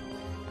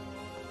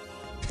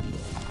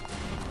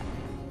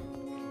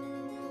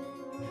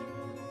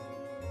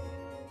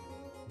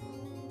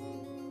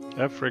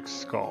 Efric's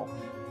Skull.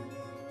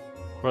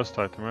 Quest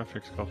item,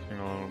 Efric's Skull thing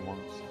all at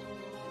once.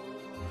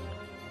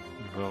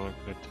 Develop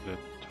it to the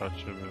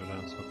touch of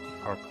evidence of the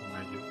powerful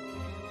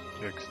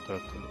magics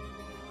that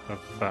have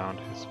found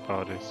his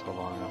body so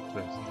long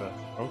after his death.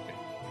 Okay.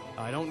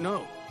 I don't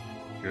know.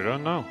 You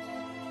don't know.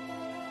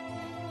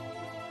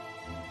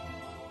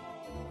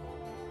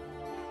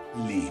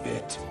 Leave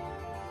it.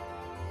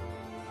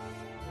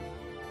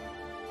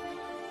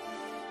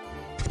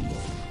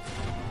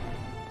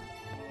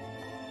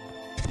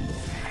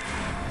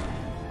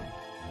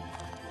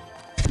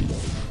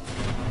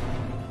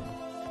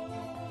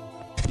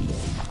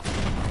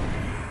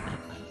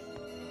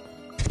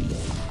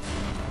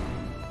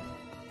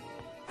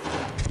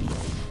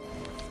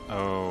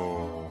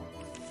 Oh.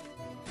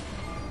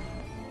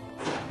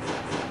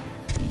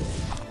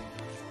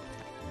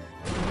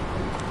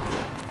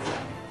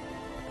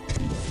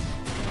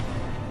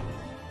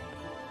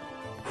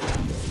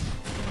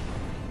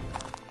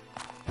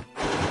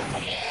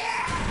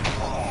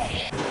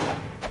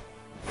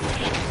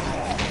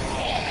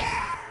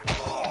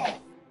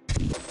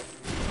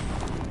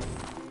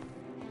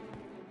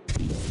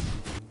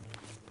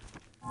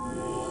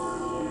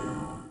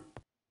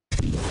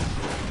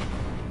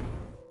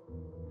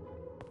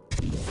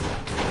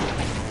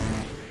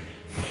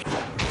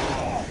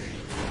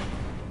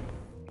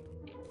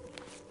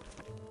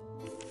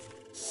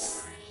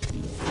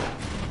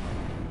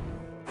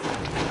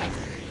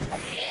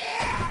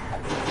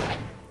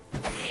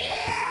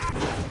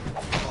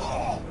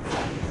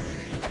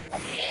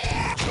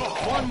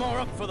 One more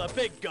up for the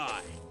big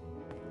guy.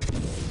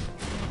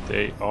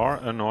 They are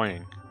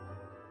annoying.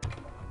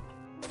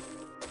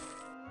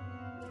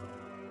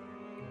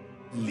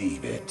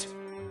 Leave it.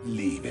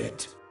 Leave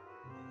it.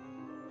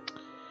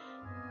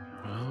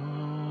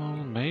 Well,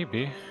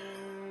 maybe.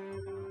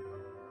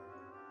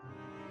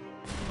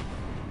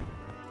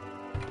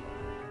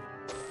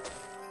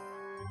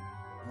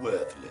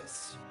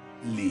 Worthless.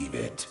 Leave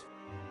it.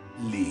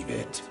 Leave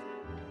it.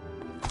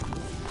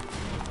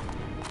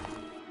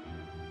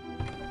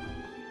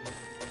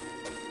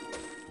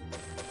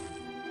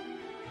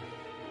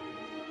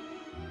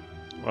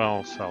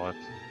 Well, sell it.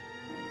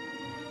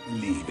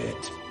 Leave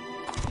it.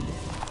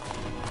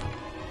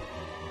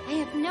 I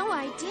have no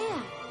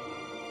idea.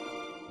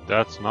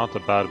 That's not a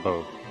bad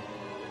bow.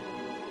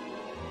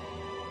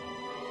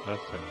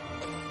 That's a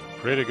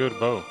pretty good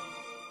bow.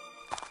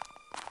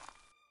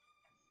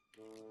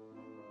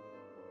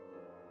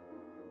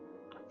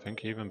 I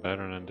think even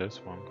better than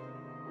this one,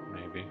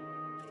 maybe.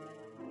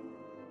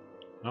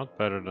 Not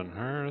better than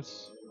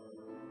hers.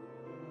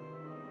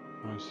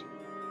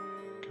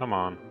 Come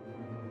on.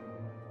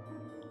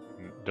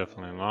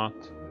 Definitely not.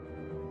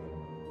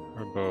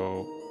 Her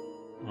bow,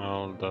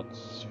 well,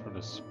 that's for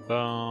the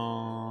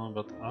spell,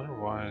 but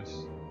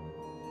otherwise...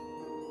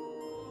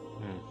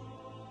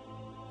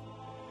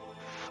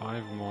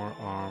 5 more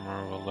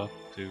armor, will that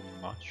do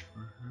much for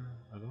her?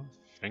 I don't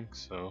think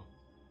so.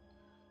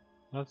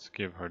 Let's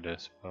give her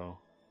this bow.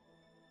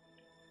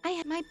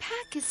 My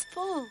pack is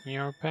full.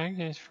 Your pack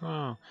is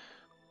full.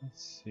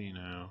 Let's see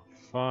now.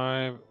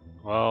 5.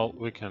 Well,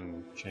 we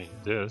can change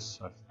this,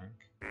 I think,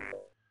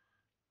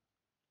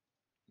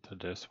 to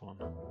this one.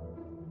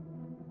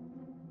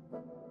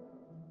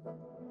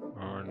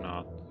 Or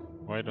not.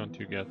 Why don't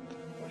you get...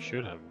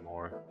 should have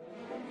more.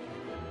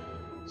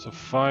 So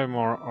 5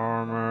 more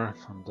armor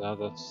from that,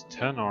 that's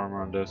 10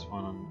 armor on this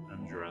one, and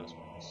endurance.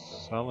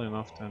 Sadly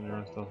enough, the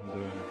endurance doesn't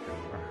do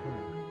anything for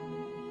her.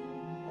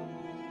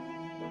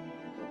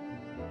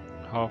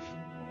 Half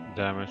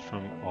damage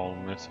from all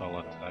missile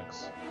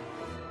attacks.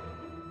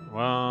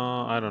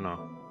 Well, I don't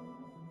know.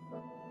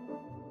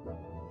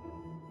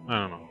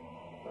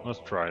 Let's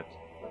try it.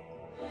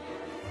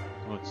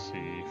 Let's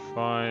see,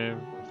 5,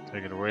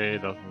 take it away,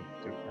 doesn't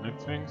do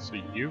anything, so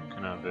you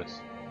can have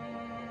this.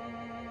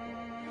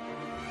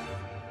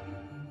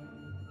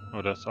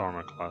 Oh, that's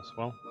armor class,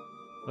 well,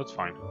 that's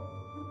fine.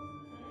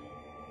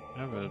 I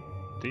have a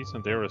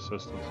decent air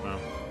resistance now,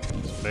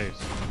 in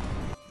space.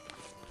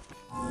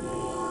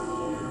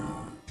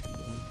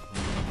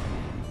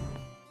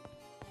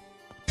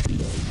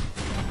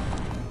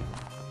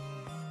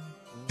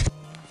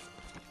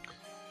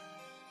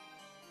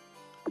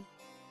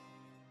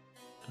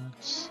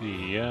 Let's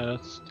see, yeah,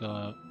 that's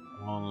the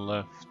one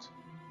left.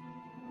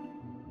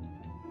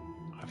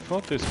 I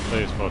thought this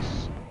place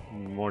was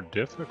more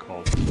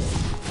difficult,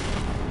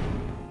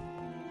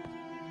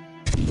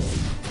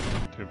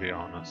 to be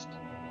honest.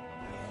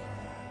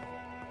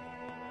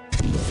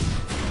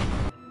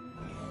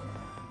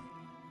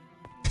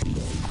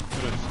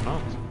 But it's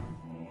not.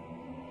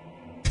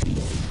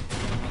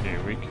 Okay,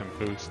 we can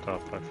boost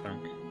up, I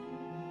think.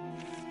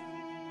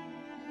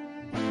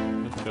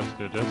 Let's just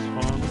do this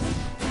one.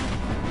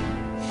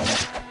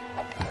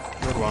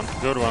 Good one,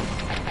 good one.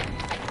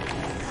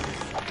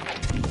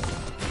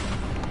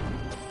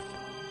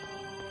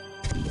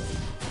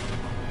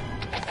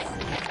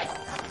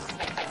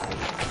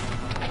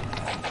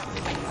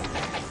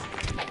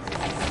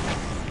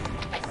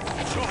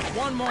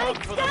 One more up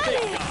for the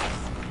big guy.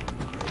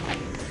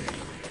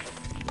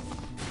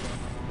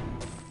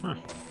 Huh.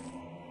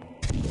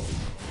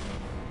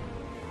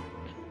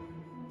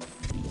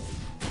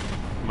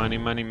 Money,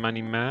 money,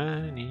 money,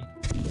 money.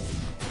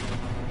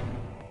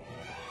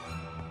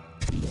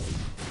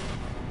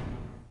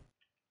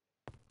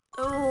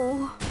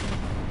 Oh.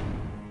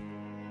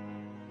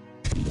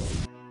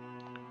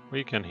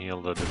 We can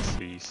heal the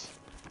disease.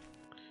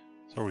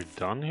 So are we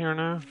done here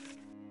now?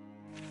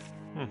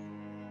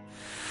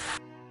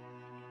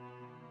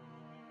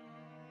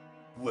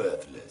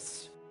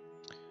 Worthless.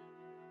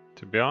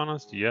 To be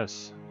honest,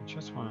 yes. I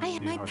just want to see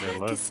My how they pack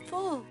look. is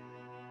full.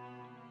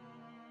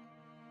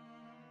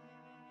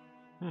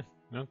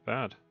 Not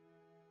bad.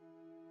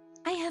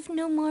 I have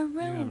no more You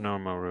have room. no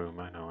more room,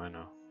 I know, I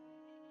know.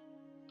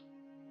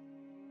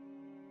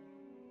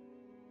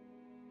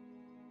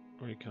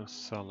 We can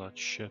sell that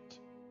shit.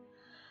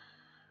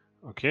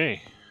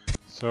 Okay,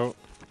 so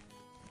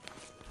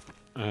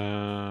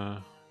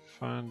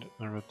find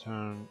and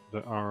return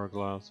the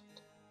hourglass.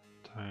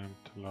 Time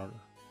to Lord.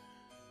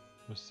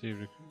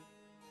 Receive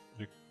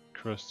the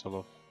crystal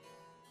of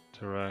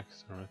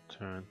Terax and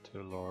return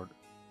to Lord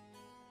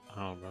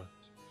Albert.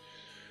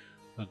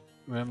 But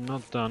we have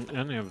not done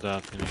any of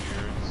that in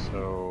here,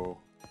 so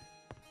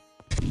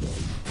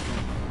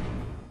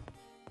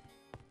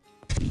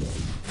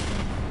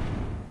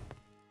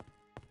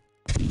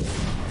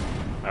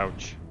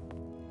ouch.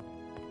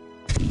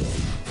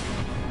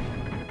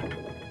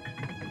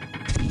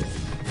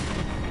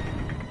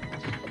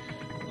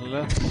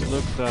 Let's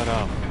look that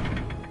up,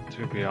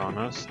 to be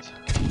honest.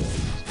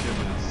 Just give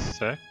me a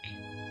sec.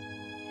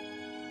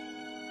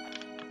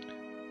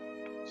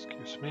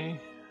 Excuse me.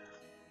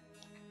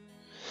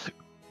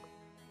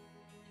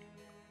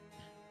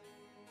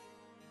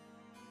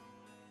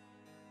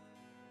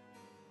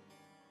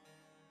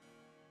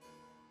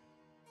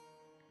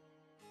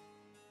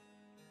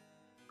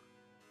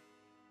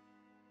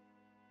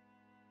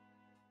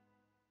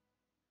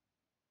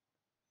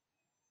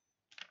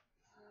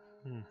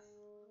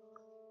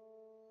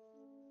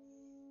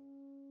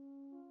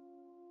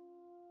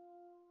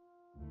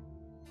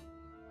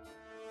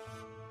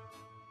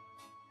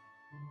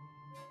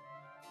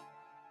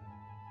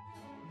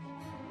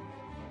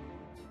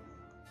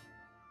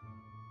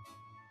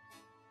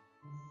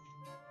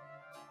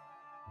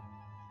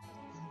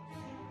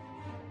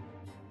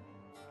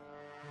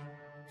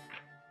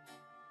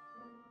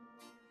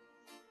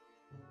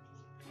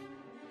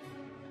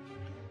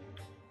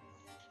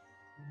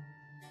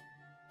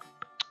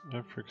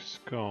 Epic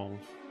Skull.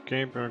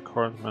 Gabriel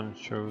Cartman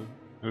show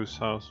whose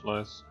house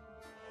lies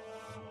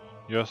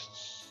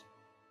just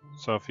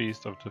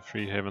southeast of the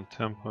Freehaven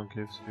Temple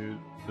gives you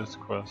this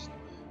quest.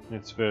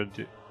 It's very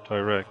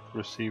direct.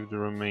 Receive the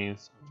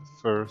remains of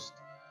the first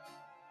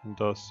and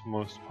thus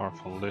most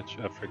powerful Lich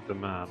Efric the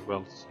Man,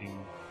 well seen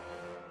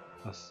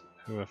as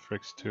who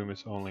Efric's tomb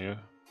is only a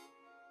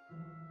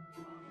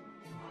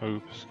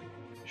hope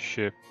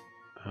ship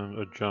and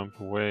a jump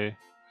away.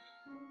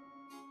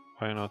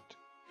 Why not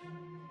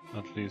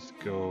at least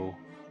go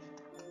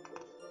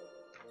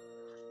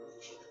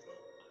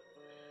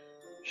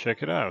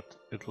check it out?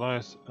 It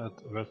lies at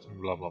western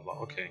blah blah blah.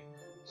 Okay,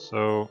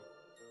 so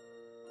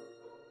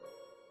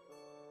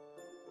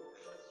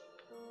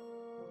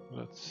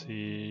let's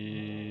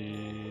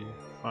see.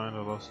 Find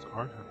a lost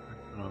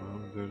artifact. No,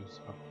 do this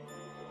up.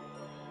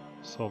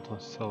 Sultan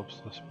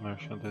self-slash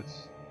merchant.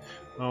 It's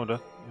oh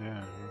that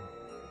yeah.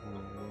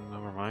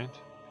 Never mind.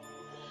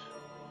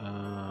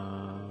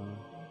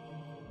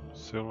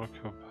 Silver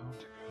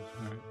compound.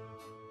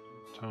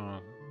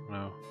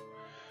 No.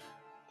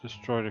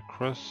 Destroy the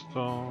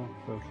crystal.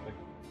 Perfect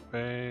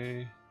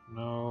Bay.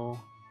 No.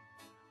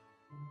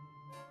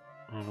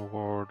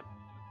 Unaward.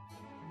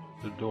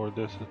 The door.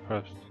 This is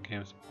perhaps the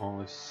game's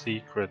only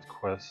secret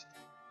quest,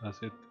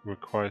 as it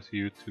requires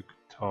you to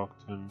talk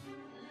to an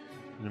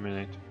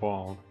eliminate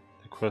ball.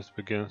 The quest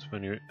begins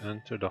when you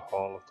enter the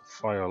Hall of the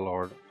Fire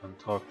Lord and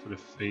talk to the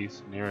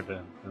face near the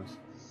entrance.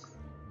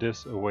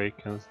 This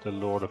awakens the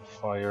Lord of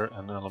Fire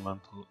and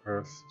Elemental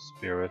Earth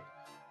Spirit,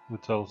 who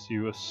tells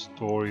you a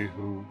story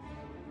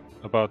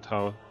about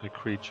how a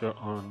creature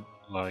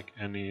unlike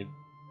any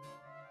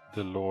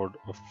the Lord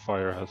of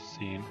Fire has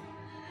seen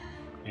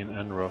in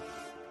Enroth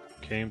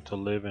came to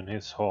live in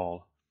his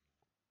hall.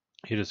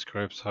 He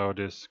describes how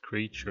this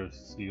creature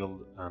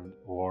sealed and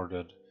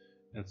warded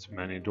its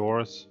many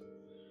doors,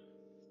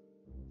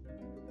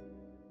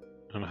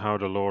 and how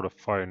the Lord of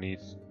Fire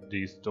needs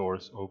these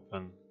doors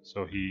open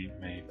so he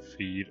may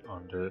feed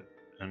on the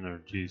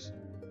energies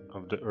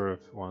of the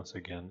earth once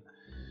again.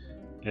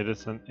 It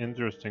is an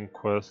interesting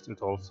quest.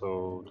 It's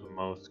also the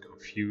most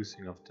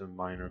confusing of the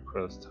minor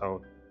quests.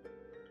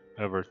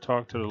 However,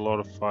 talk to the Lord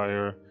of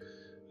Fire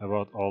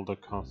about all the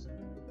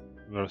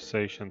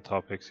conversation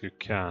topics you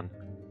can.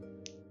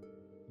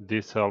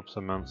 This helps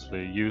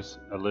immensely. Use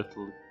a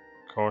little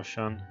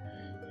caution.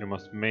 You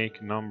must make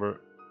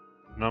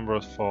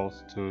numerous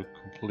falls to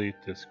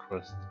complete this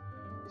quest.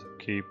 So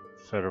keep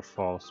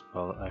Featherfall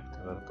spell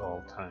active at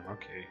all time.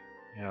 Okay,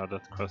 yeah,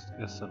 that quest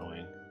is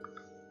annoying.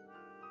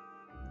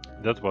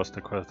 That was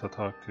the quest I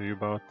talked to you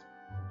about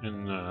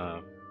in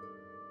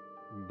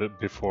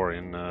before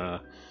in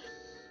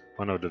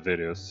one of the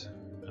videos.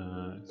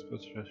 It's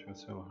supposed to treasure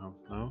several help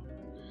now.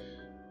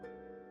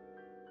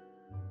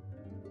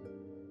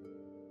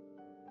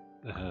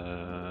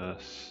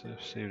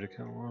 Save the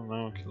camera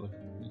now. Kill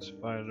a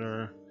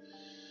spider.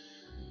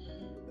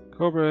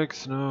 Cobra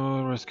X,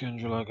 no. Rescue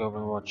Angela,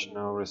 Goblin Watch,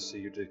 no.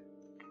 Receive the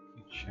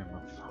Gem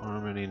of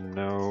Harmony,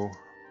 no.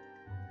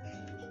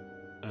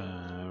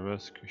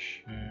 Rescue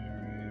Sherry,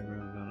 we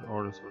have done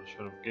Orders of the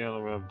Shadow of Gala,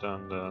 we have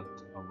done that.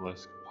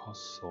 Obelisk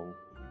Puzzle.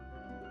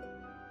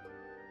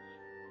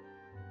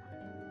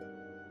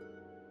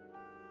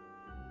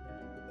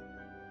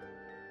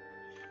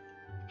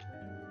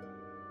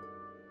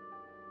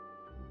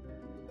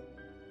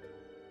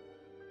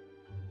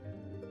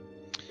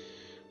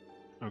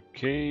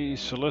 Okay,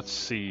 so let's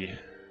see.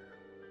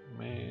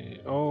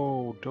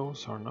 Oh,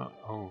 those are not.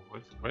 Oh,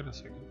 wait a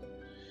second.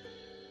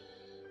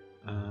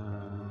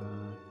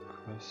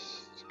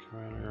 Quest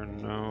career,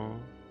 no.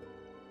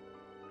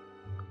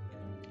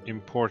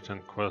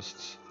 Important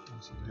quests.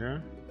 Is it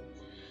here?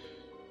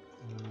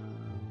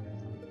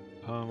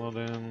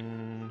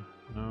 Paladin,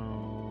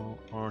 no.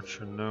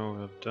 Archer, no.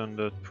 We have done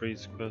that.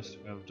 Priest quest,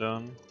 we have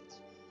done.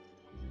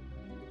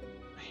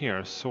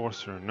 Here,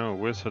 Sorcerer, no.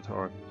 Wizard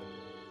Art.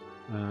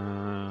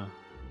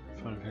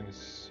 Fun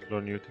things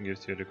Lord Newton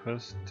gives you the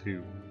quest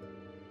 2.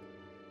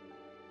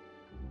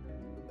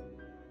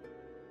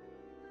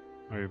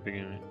 Are you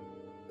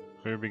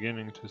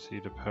beginning to see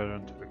the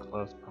pattern to the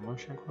class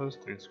promotion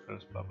quest? This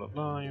quest blah blah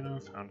blah, you know,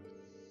 found.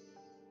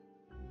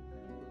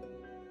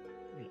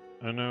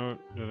 I know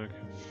that I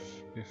can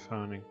be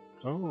finding.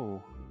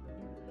 Oh!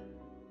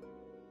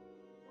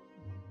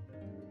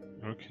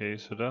 Okay,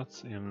 so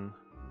that's in.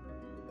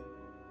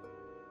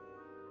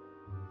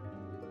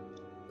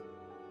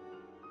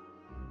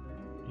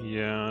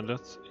 Yeah,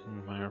 that's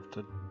in Mire of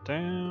the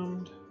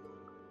Damned.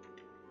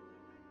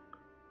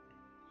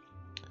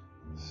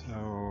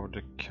 So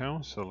the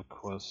council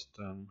quest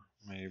then,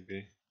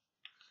 maybe.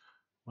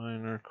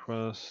 Minor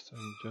quest,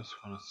 I just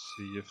want to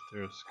see if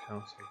there's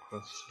council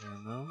quests here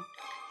now.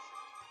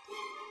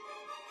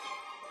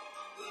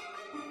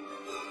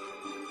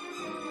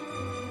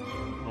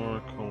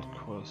 Oracle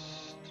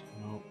quest,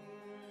 no.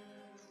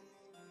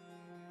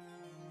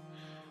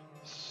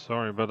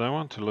 Sorry, but I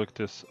want to look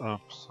this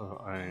up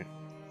so I...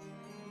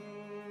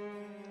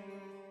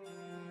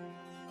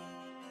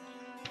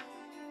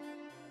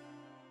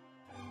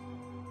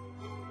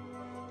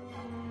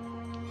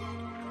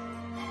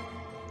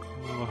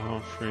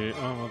 infantry.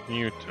 Oh,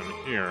 Newton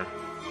here.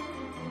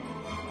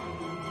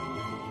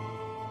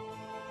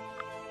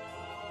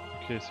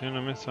 Okay, so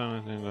you miss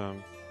anything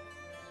then.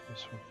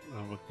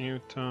 With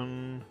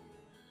Newton.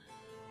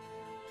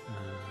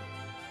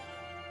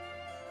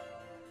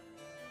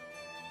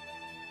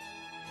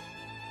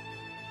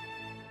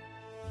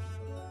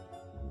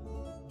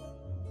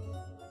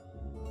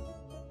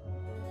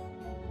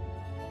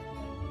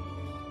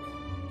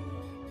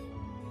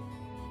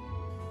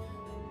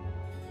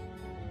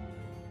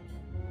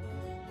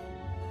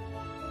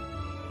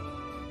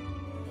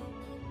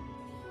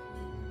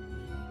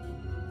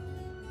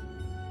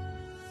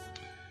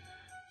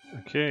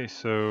 Okay,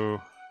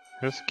 so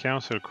his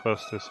council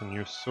quest is a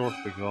new sword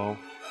goal.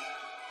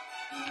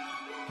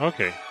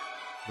 Okay,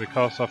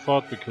 because I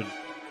thought we could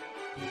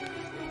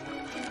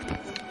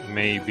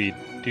maybe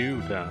do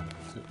that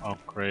to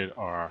upgrade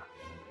our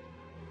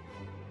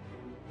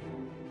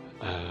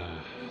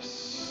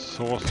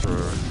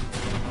sorcerer.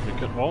 We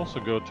could also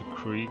go to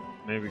Creek,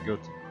 maybe go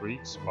to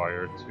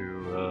Creekspire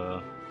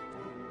to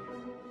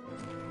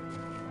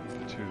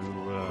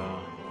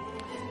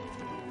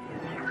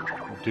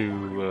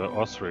do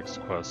Osric's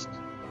quest.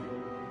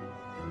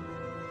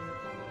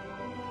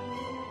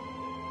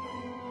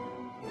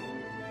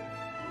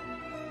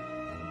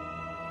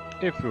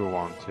 If we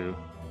want to.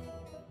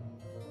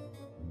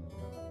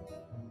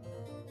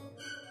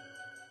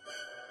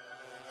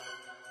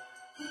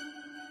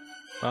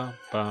 Ba,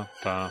 ba,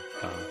 ba,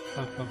 ba,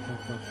 ba, ba, ba,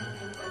 ba.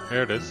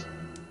 Here it is.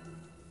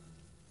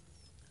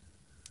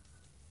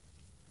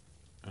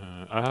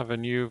 I have a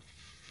new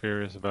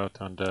theories about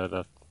undead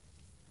that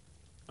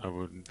I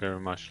would very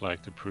much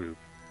like to prove.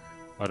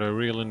 What I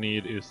really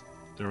need is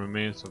the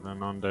remains of an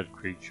undead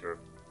creature.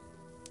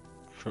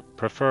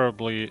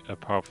 Preferably a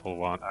powerful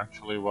one.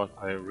 Actually, what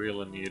I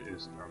really need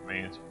is the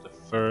remains of the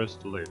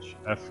first Lich,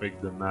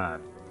 Efrig the Mad.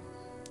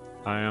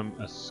 I am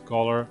a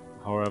scholar,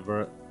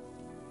 however,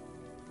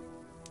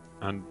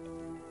 and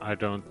I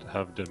don't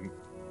have the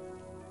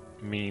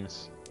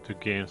means to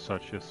gain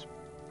such a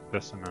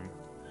specimen.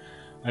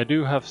 I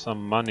do have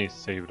some money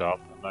saved up,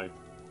 and I'm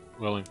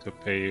willing to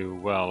pay you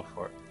well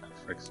for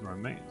Efrig's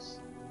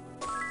remains.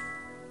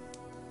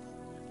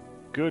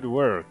 Good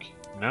work!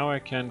 Now I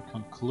can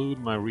conclude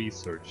my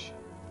research.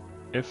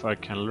 If I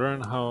can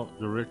learn how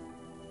the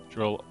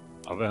ritual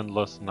of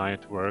Endless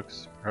Night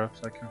works,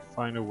 perhaps I can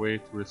find a way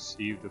to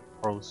receive the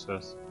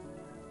process.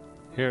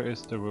 Here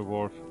is the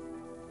reward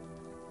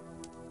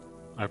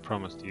I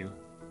promised you.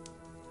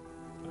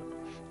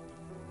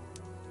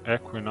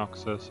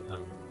 Equinoxes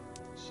and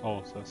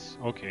solstices.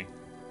 Okay.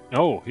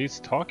 Oh, he's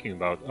talking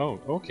about... Oh,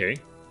 okay.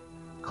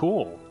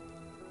 Cool.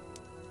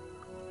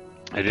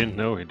 I didn't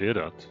know he did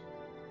that.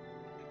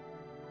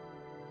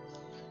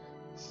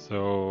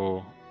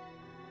 So...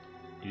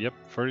 Yep,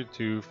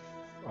 32...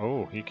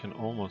 Oh, he can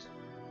almost...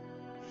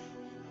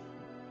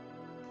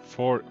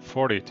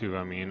 42,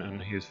 I mean,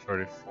 and he's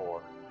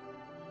 34.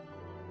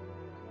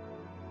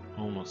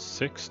 Almost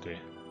 60.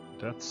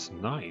 That's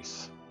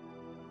nice.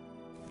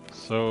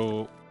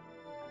 So...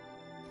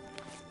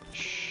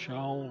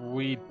 Shall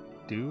we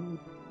do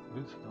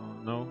this? Oh,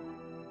 no.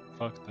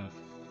 Fuck the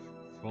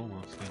full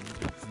moon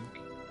thing, I think.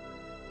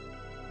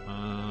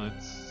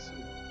 It's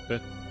a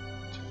bit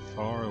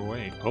far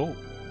away. Oh!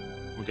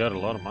 We got a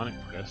lot of money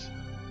for this,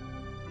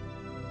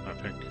 I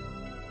think.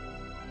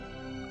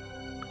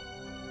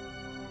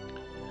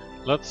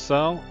 Let's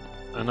sell,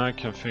 and I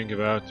can think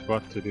about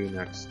what to do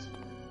next.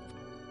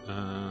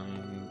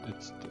 And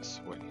it's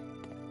this way.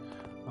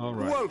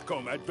 Alright.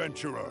 Welcome,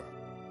 adventurer.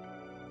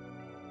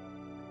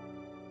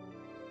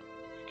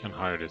 We can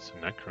hire this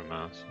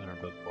necromancer,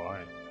 but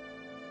why?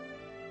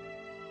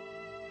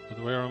 But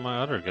where are my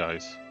other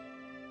guys?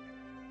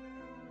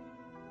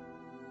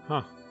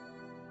 Huh.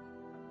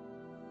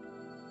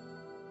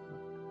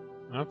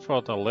 I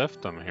thought I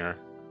left them here.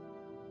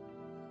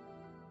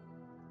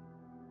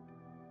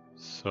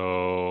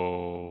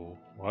 So...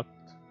 what?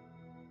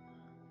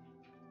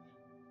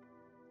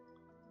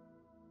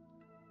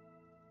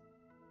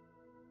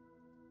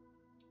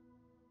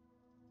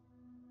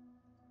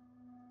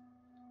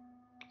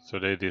 So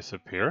they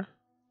disappear?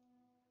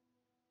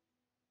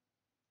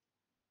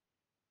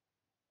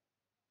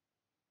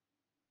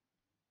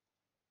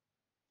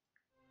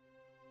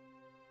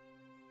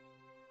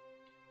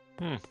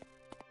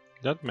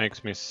 That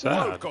makes me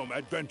sad. Welcome,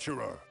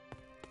 adventurer.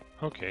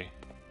 Okay.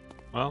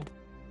 Well.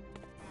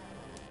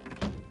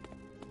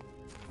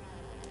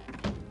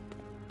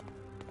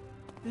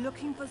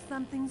 Looking for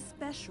something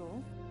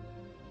special?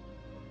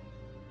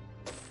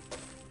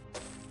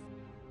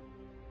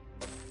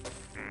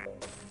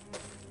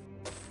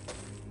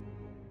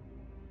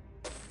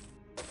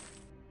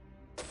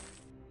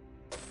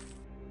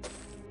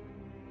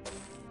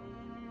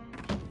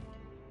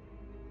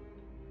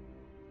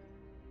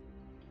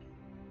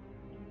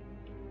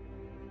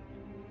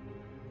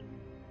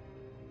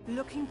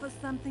 Looking for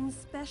something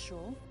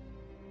special?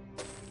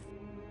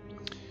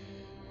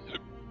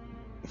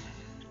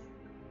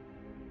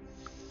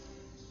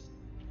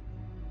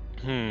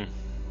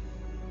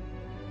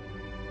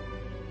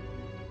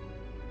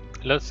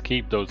 Let's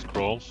keep those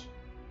scrolls.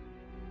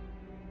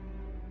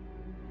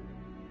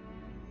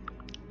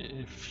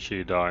 If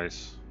she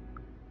dies.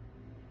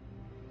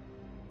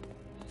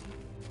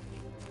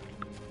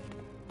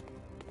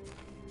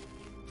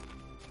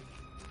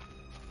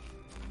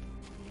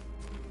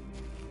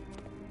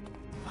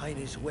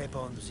 Finest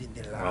weapons in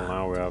the land. Well,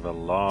 now we have a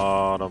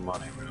lot of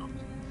money. We don't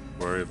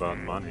worry about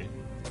money.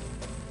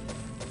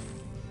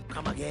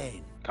 Come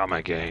again. Come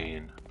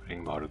again.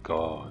 Bring more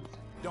gold.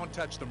 Don't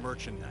touch the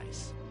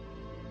merchandise.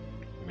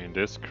 I mean,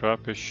 this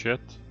crap is shit.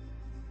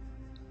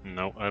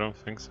 No, I don't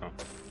think so.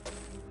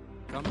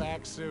 Come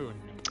back soon.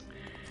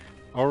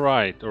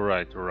 Alright.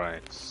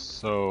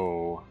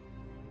 So,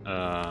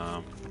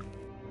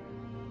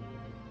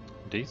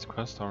 these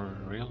quests are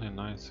really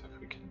nice if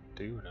we can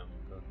do them,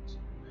 but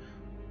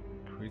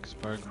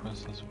Kriegspire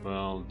quest as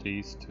well,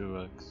 these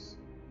two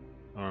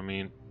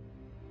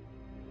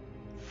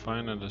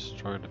find and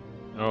destroy the...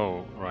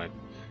 Oh, right.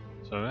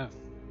 So I have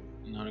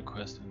another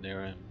quest in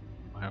there and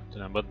I have to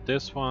do, but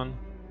this one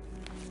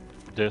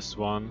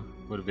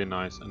would be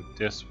nice, and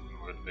this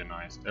one would be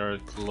nice. They're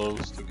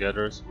close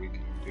together, so we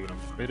can do them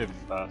pretty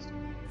fast.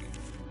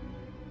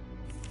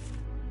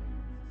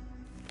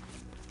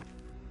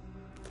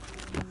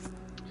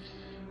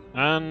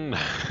 And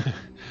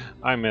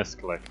I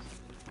misclicked.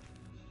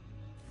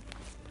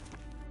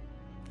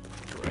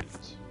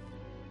 Great.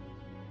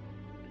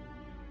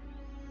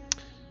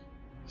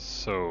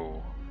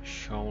 So,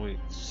 shall we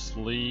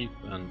sleep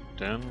and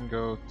then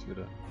go to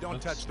the... Don't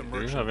Let's touch the see,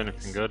 do you have merchandise.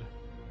 anything good?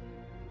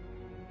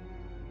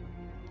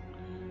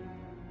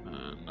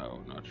 No,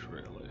 not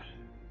really.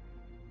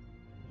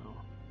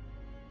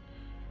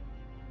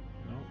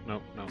 No.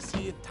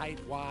 See you,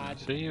 tightwad.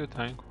 See you,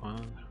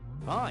 Tankwad.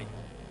 Hi,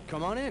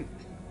 come on in.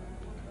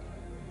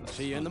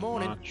 See you in the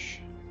morning.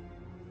 Much.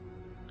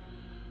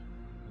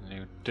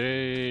 New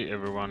day,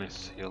 everyone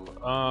is healed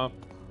up.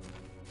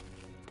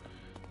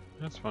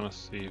 I just want to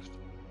see if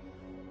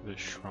the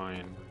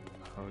shrine,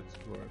 how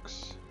it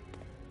works.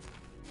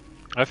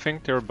 I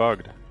think they're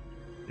bugged.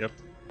 Yep.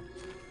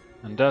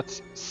 And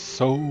that's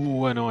so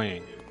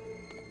annoying.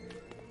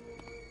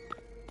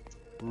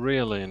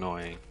 Really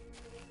annoying.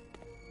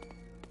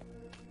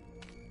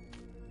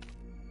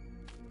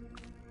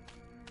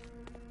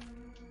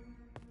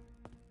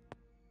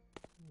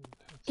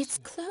 It's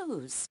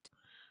closed.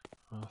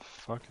 Oh,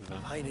 fuck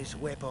them. Finest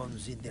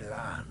weapons in the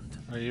land.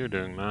 How are you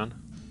doing, man?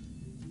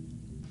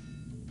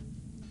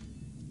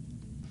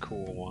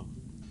 Cool one.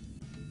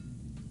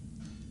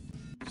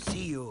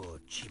 See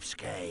you,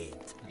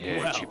 cheapskate. Yeah,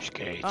 Well,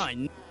 cheapskate.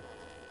 I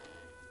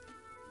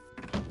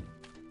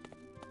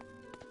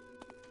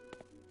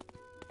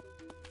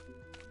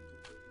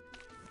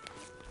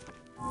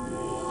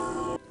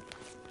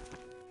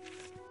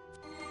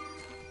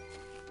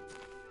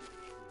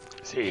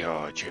See you,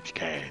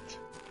 cheapskate.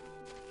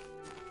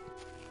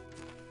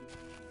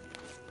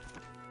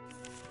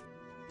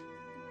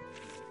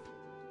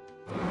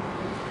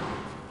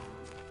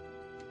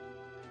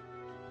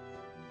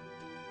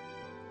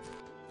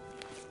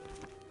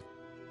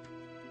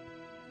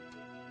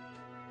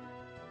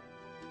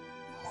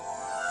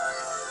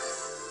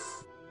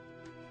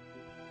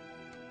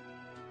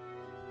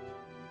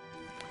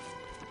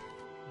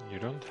 You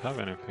don't have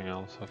anything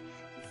else of...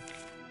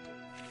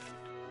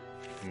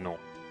 No.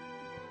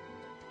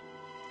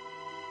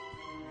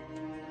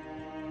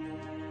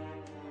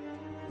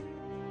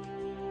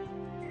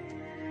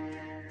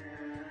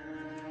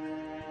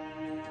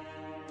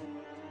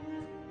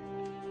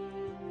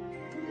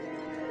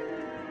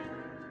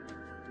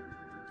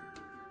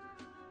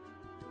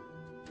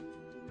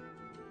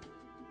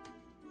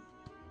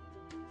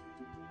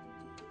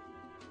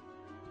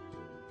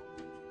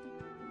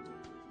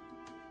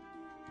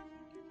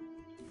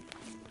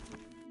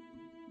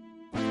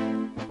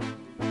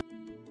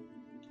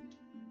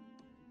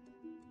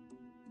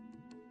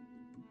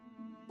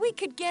 We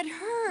could get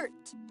hurt.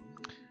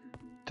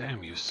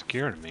 Damn, you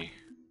scared me.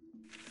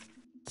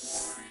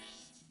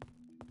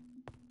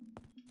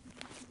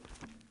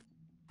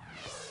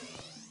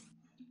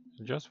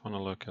 I just want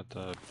to look at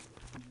the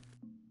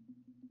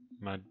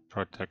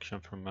protection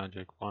from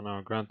magic. 1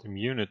 hour grant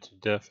immunity to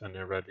death and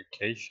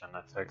eradication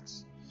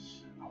effects.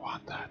 I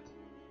want that.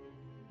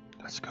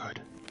 That's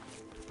good.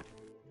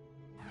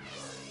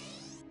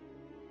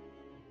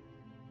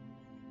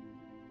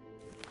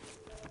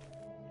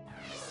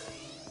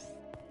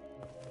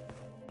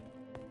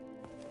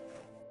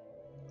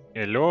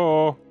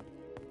 Hello?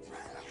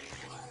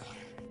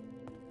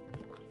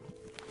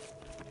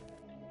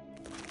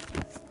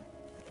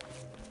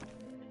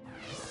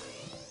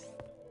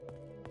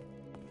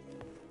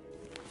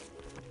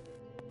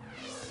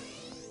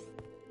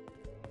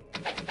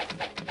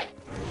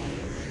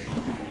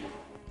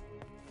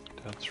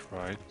 That's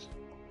right.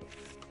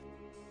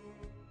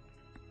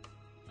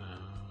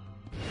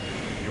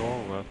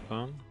 Your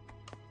weapon.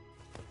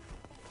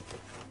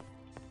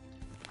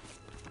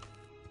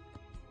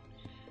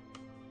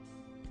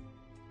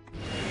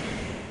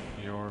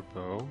 Your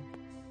bow.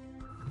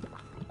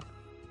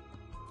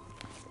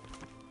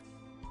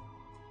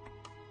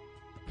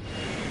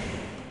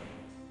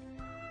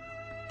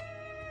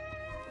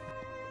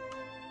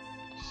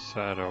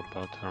 sad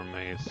about her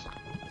maze.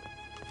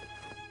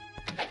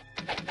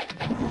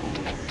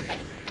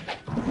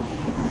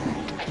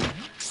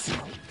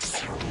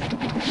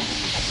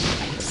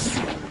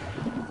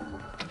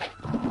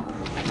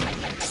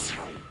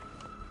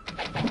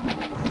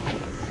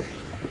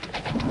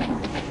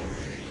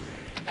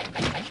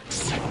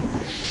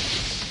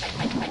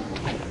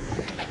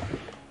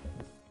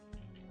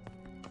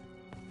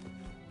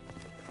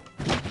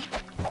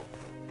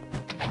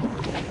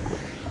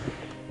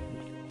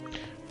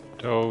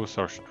 Those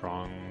are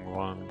strong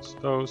ones.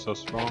 Those are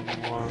strong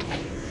ones.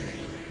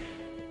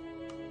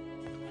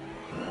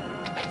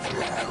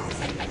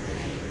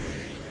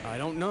 I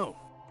don't know.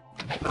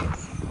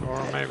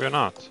 Or maybe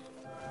not.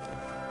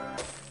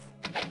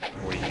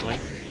 Weakling.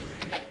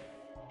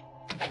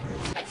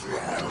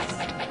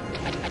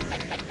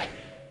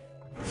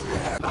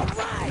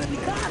 Alright, we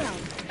got him!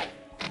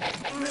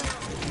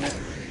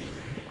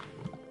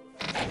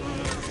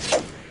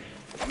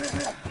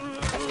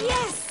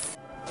 Yes!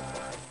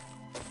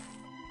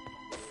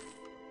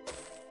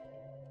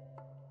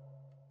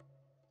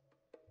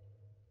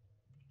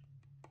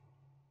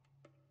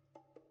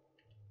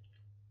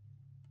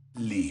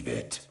 Leave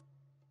it.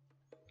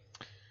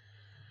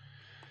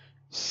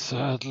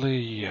 Sadly,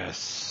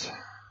 yes.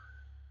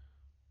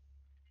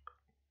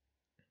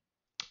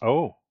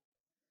 Oh.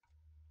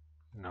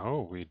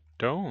 No, we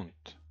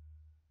don't.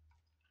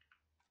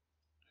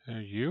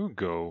 There you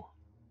go.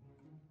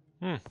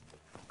 Hmm.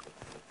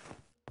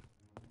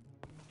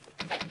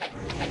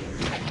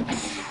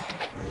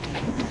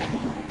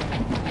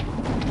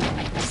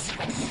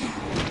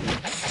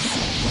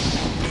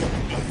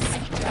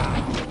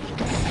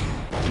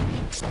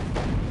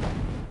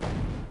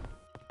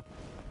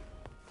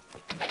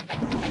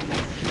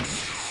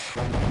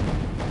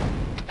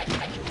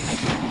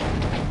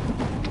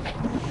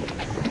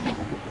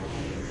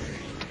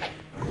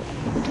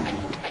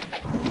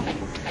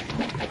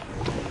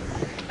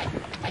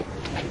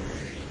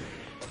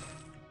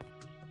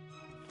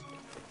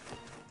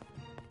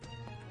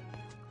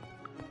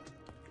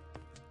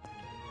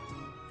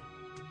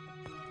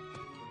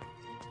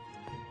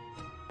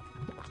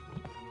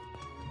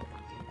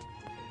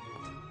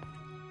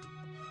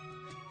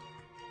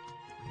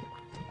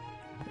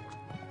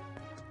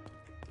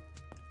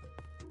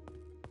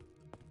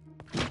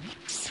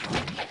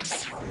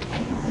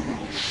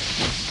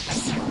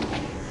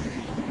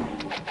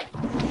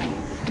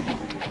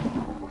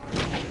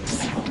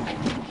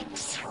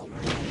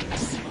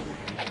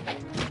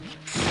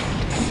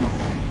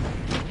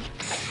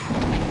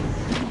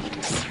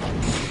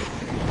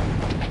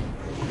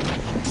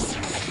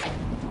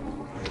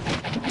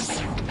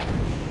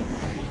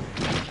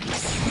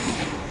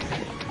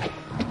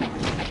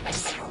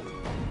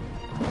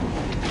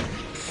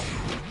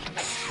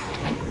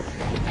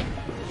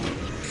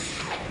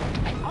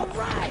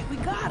 Alright, we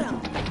got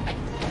him!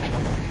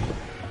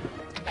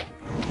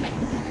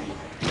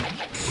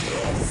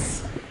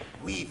 Yes,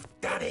 we've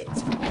done it.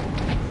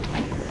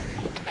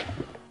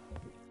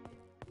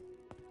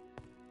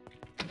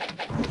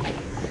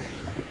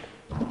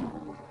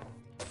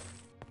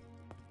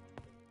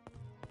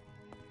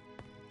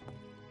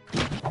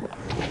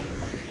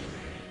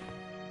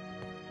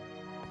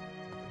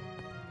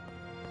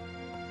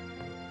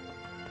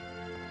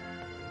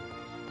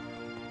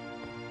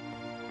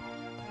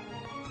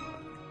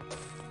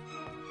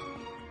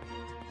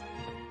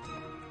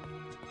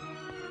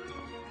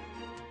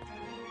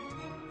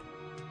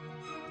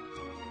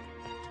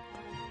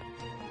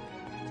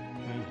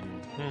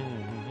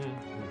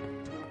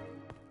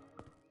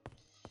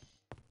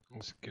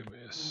 Just give me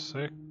a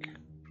sec.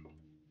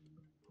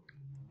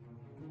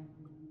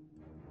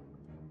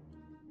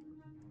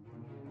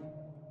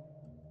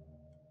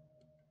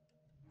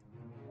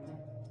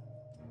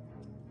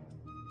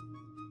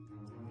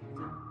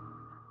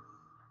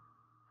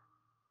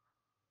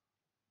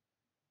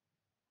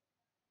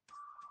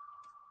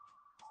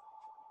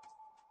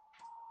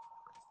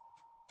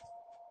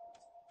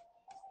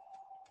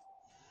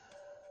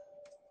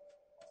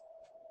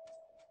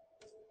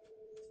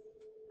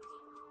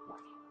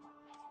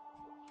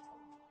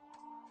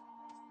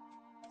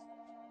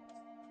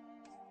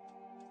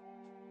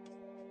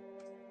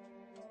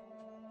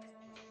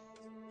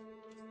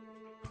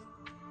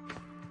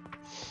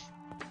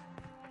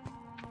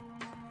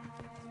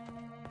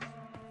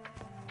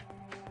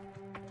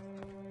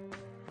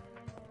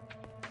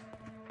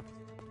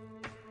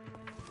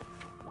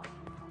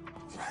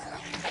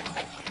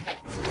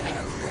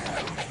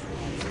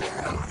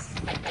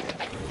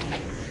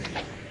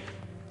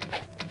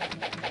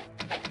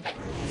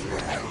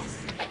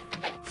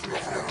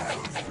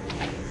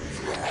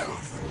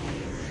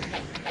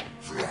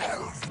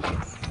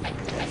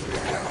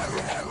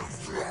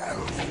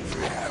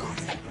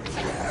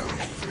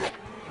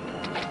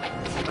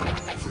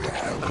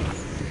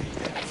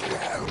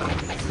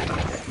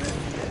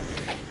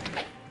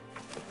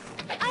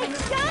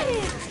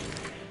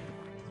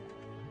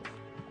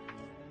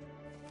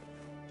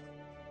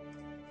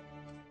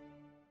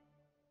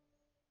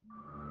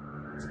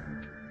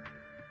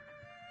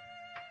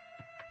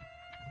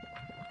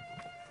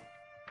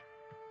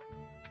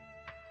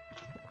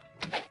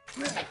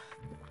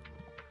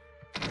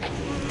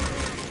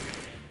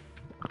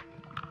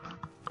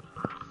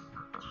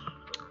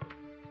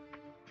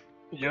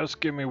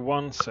 Just give me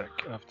 1 sec.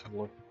 I have to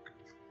look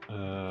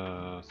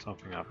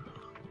something up.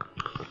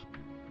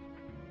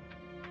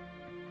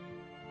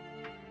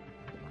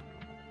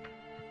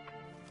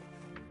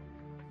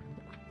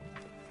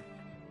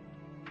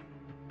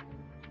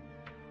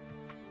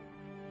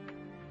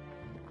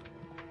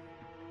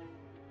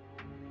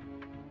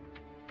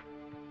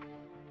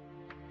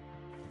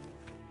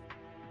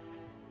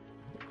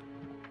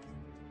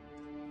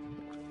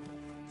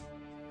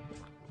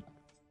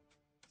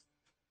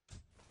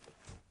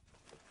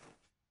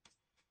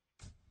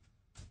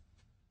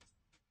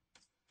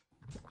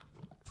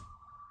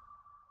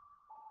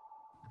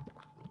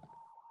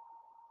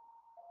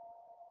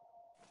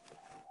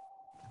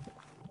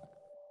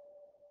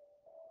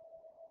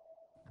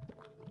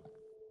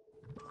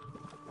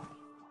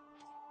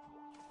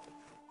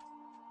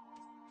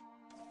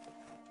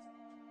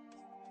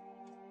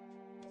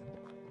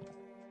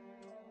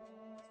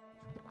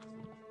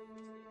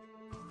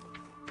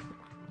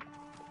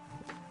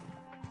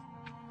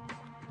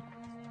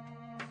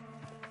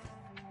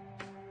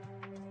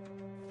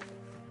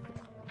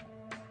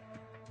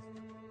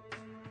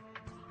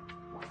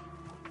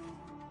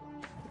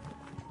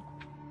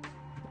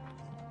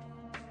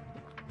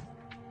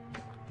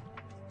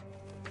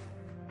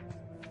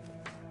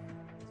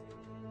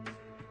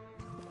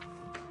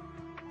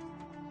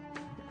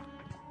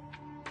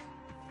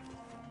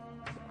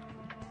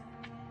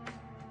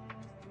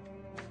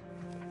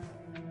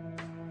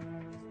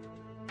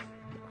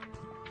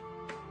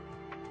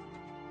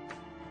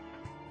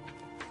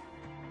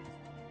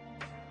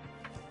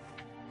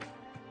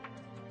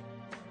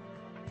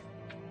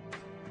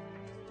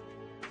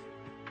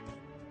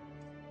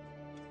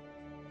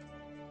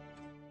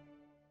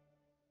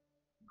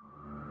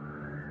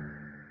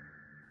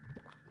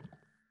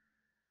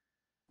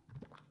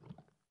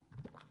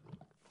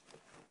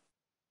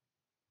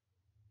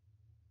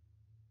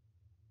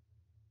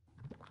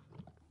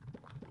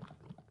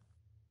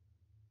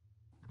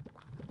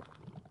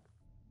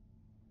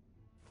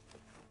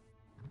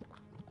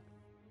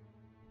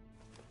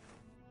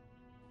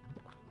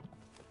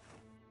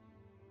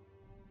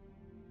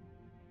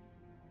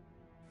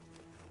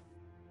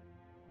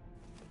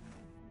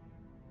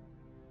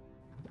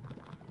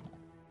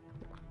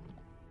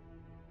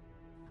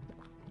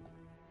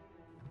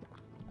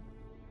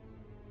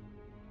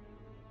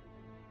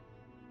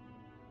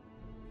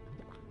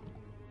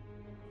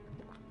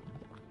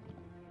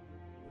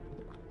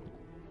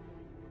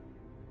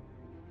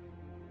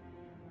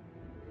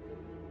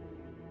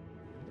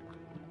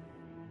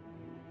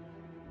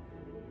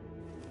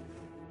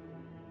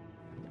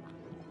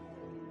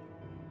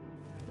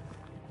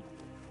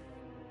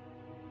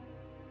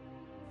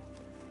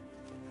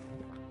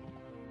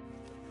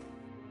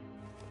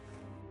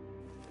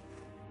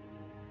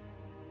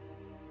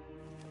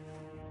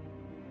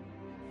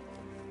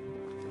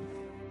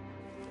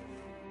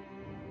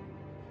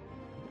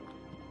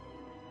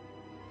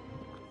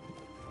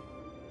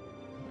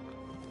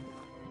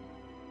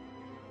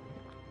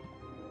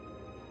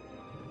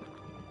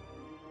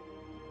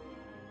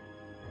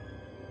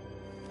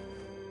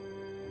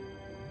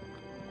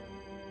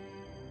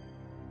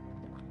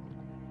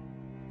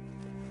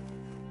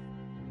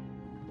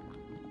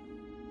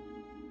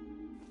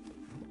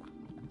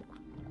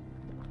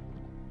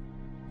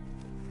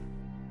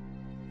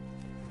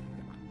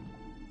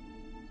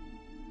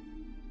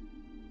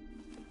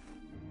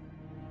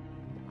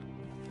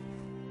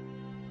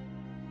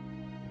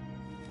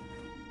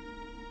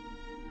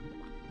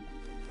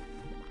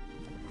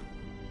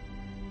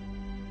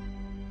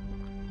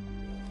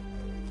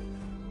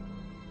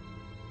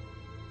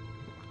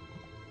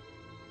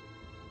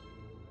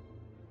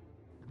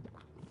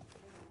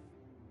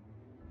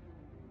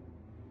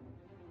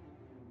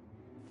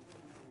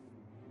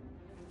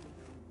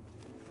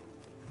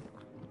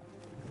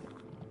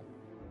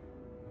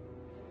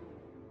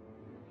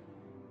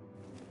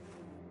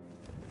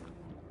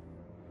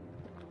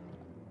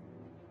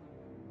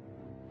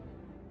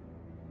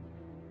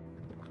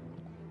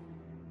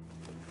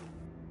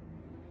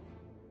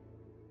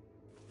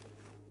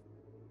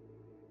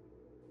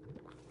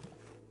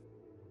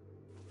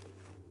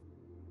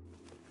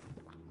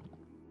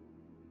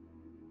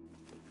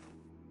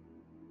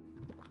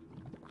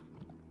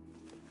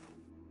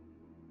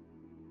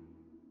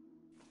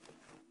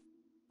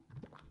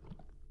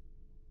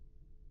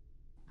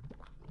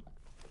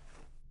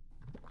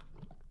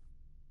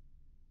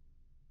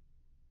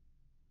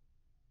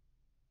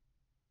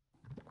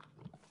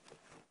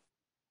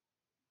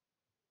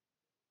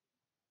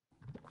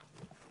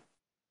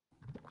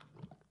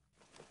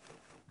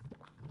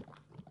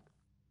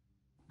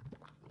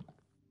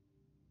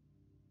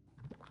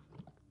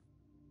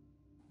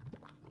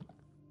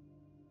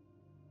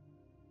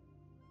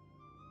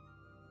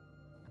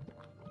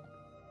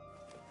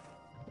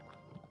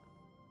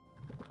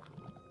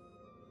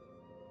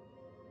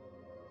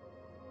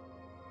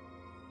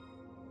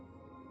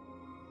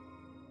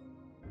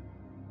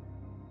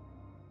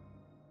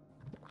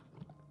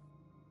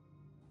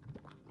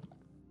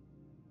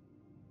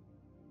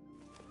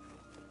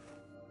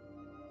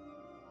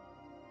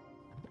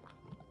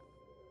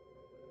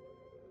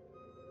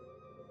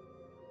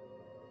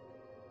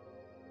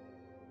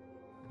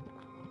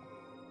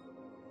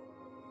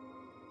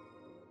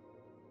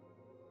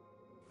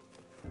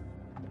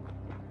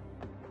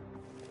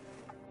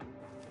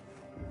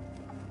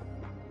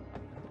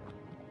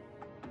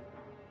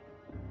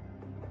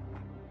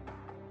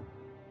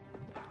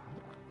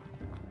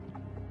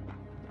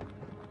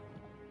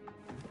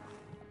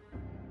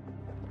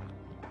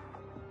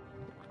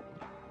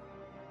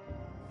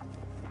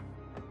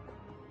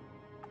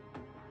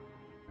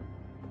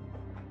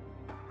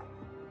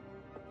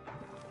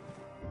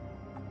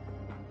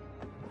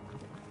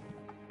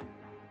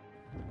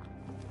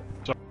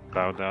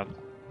 about that.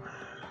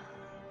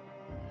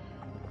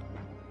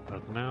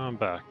 But now I'm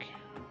back.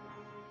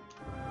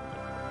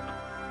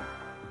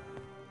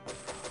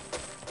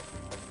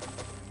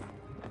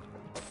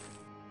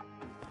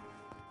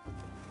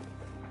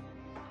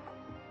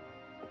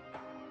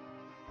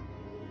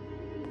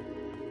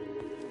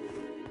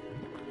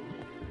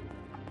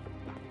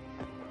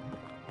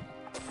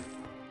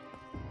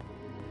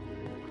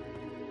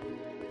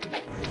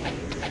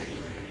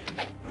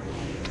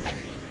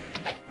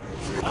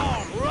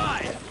 All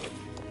right!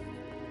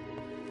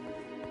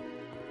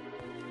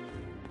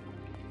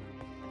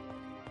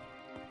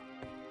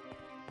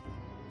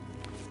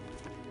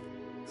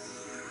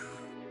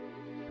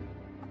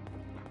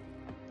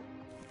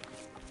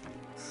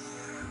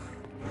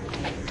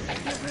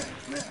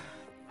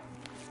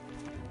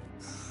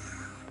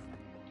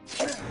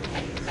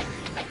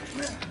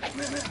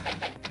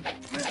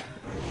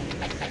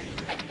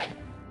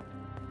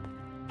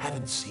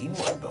 Haven't seen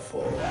one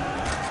before.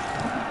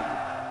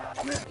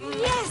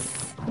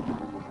 Yes!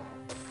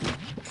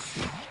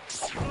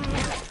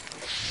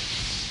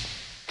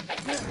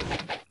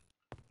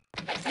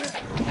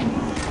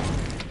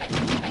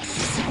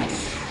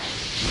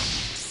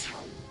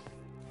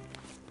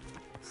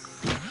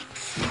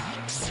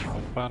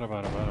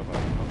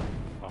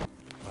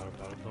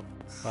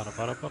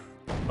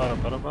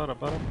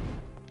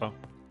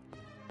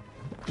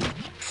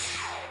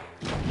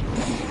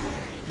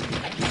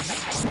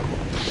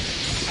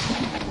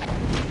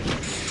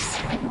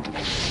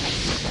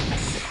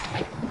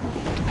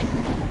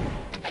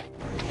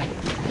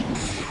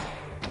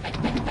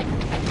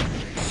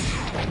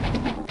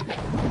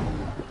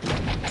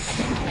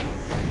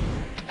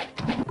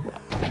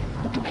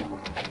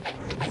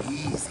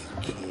 Easy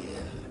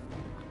kill.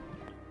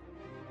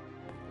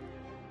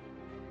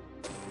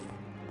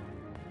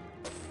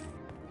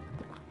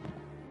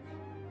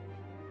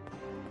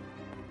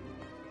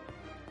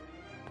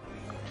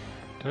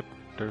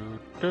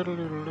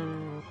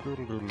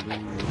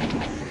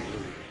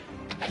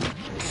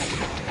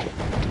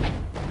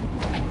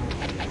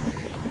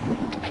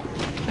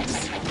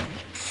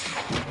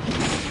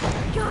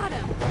 Got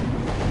him!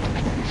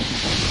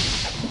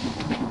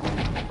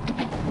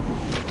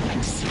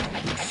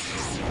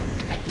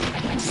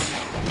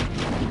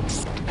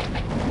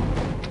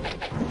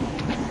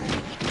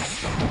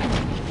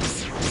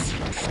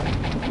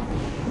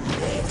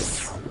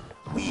 Yes,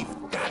 we've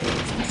done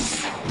it.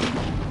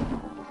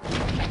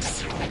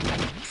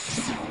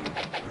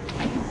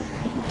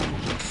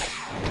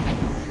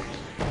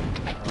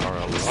 There are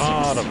a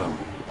lot of them.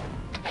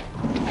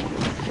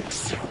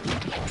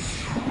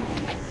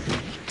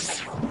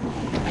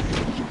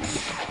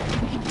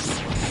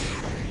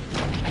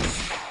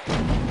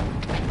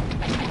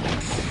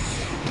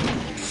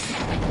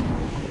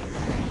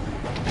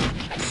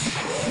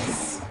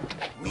 Yes,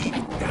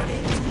 we've done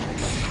it.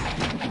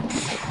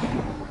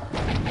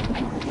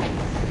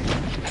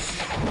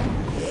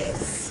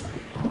 Yes,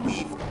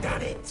 we've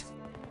done it.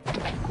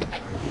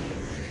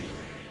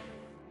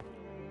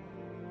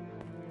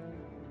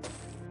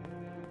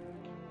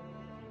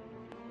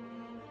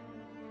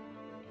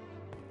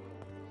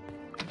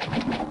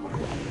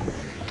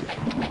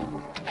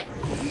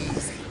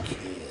 Easy kill.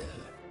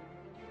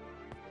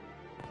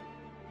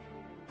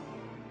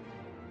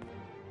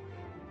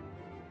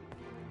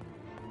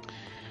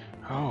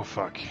 Oh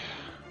fuck.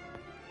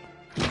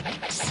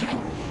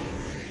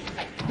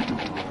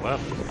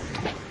 Left.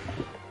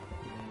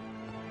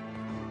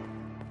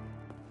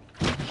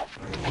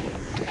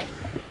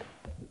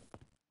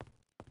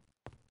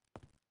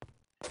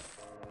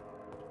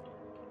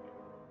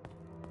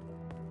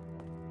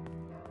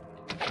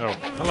 Oh,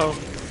 hello.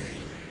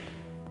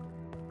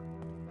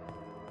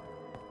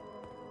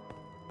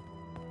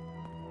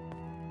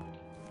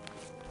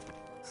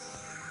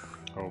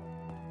 Oh,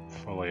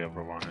 fully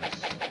everyone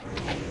is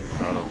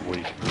out of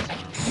weakness.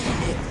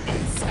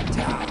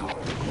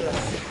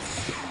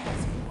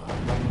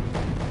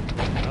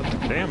 God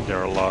damn, there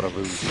are a lot of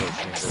oozes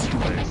in this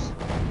place.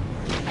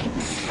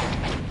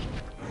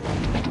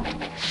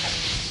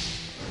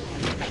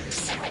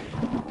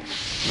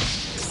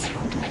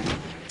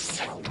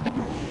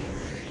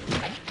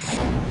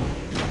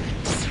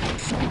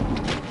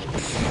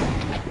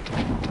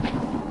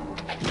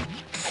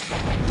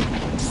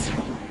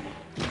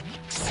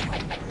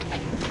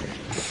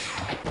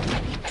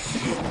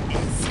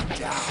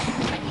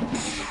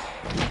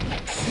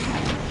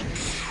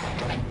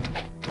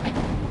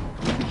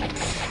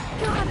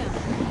 Got him!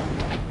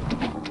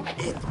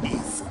 It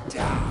is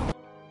down.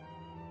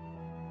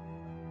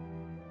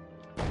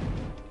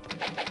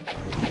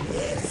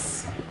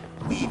 Yes,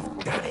 we've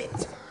done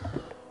it.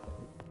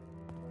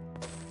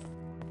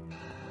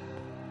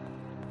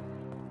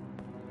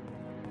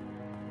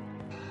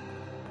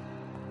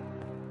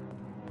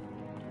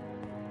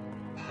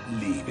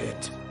 Leave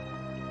it.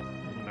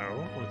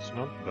 No, it's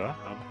not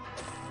bad.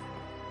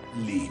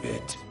 Leave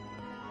it.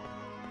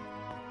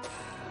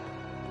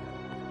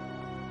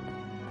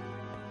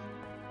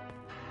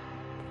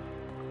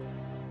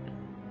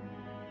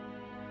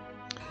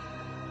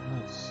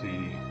 Let's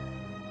see.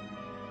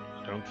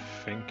 don't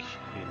think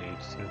he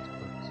needs it,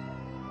 but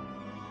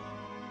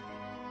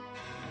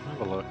have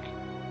a look.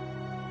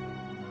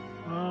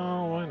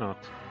 Oh, why not?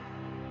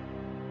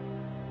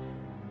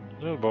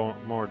 A little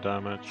more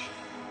damage.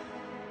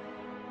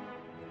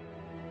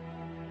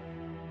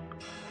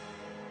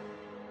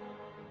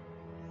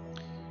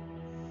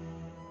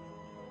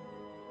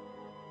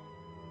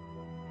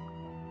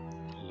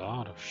 A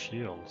lot of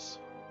shields.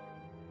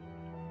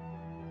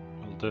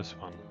 Well, this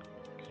one.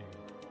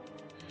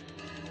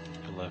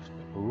 Left.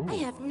 Ooh. I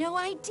have no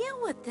idea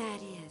what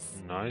that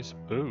is. Nice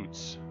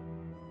boots.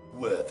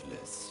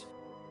 Worthless.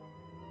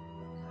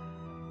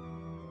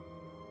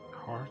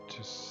 Hard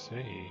to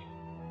say.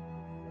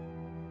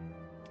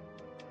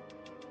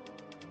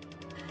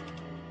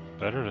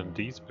 Better than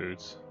these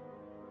boots.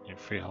 Your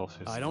free health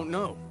is. I don't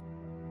know.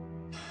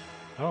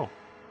 Oh.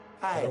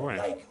 I away.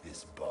 like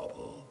this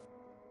bauble.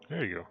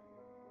 There you go.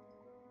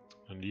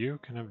 And you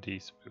can have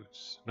these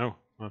boots. No,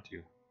 not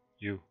you.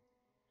 You.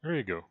 There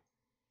you go.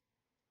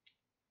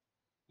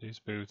 These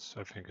boots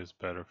I think is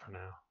better for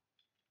now.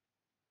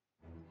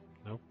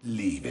 Nope.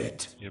 Leave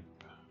it. Yep.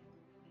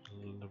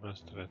 The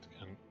rest of it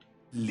can.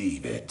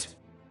 Leave it.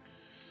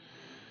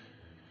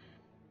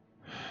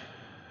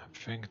 I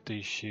think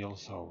these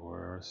shields are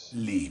worse.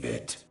 Leave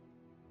it.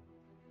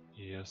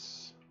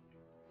 Yes.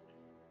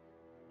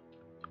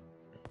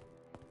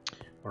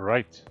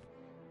 Alright.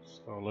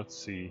 So let's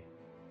see.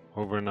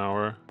 Over an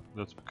hour.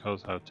 That's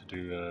because I have to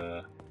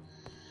do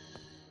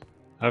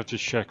I have to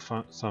check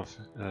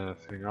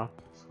something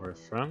up for a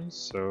friend,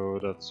 so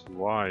that's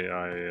why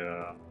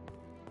I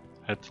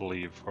had to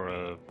leave for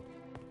a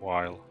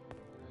while.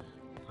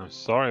 I'm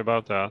sorry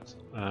about that.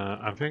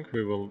 I think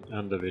we will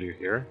end the video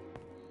here,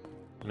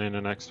 and in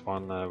the next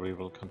one we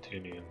will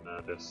continue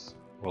in this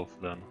wolf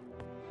den.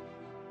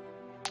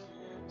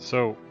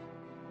 So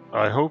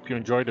I hope you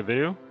enjoyed the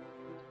video.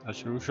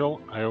 As usual,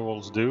 I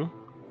always do.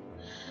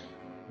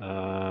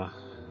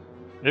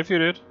 If you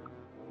did,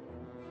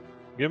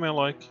 give me a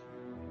like.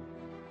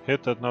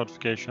 Hit that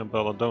notification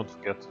bell and don't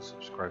forget to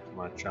subscribe to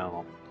my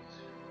channel.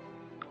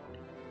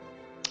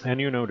 And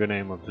you know the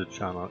name of the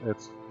channel,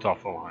 it's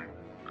Doffelheim.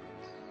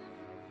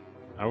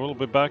 I will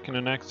be back in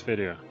the next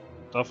video.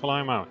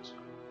 Doffelheim out.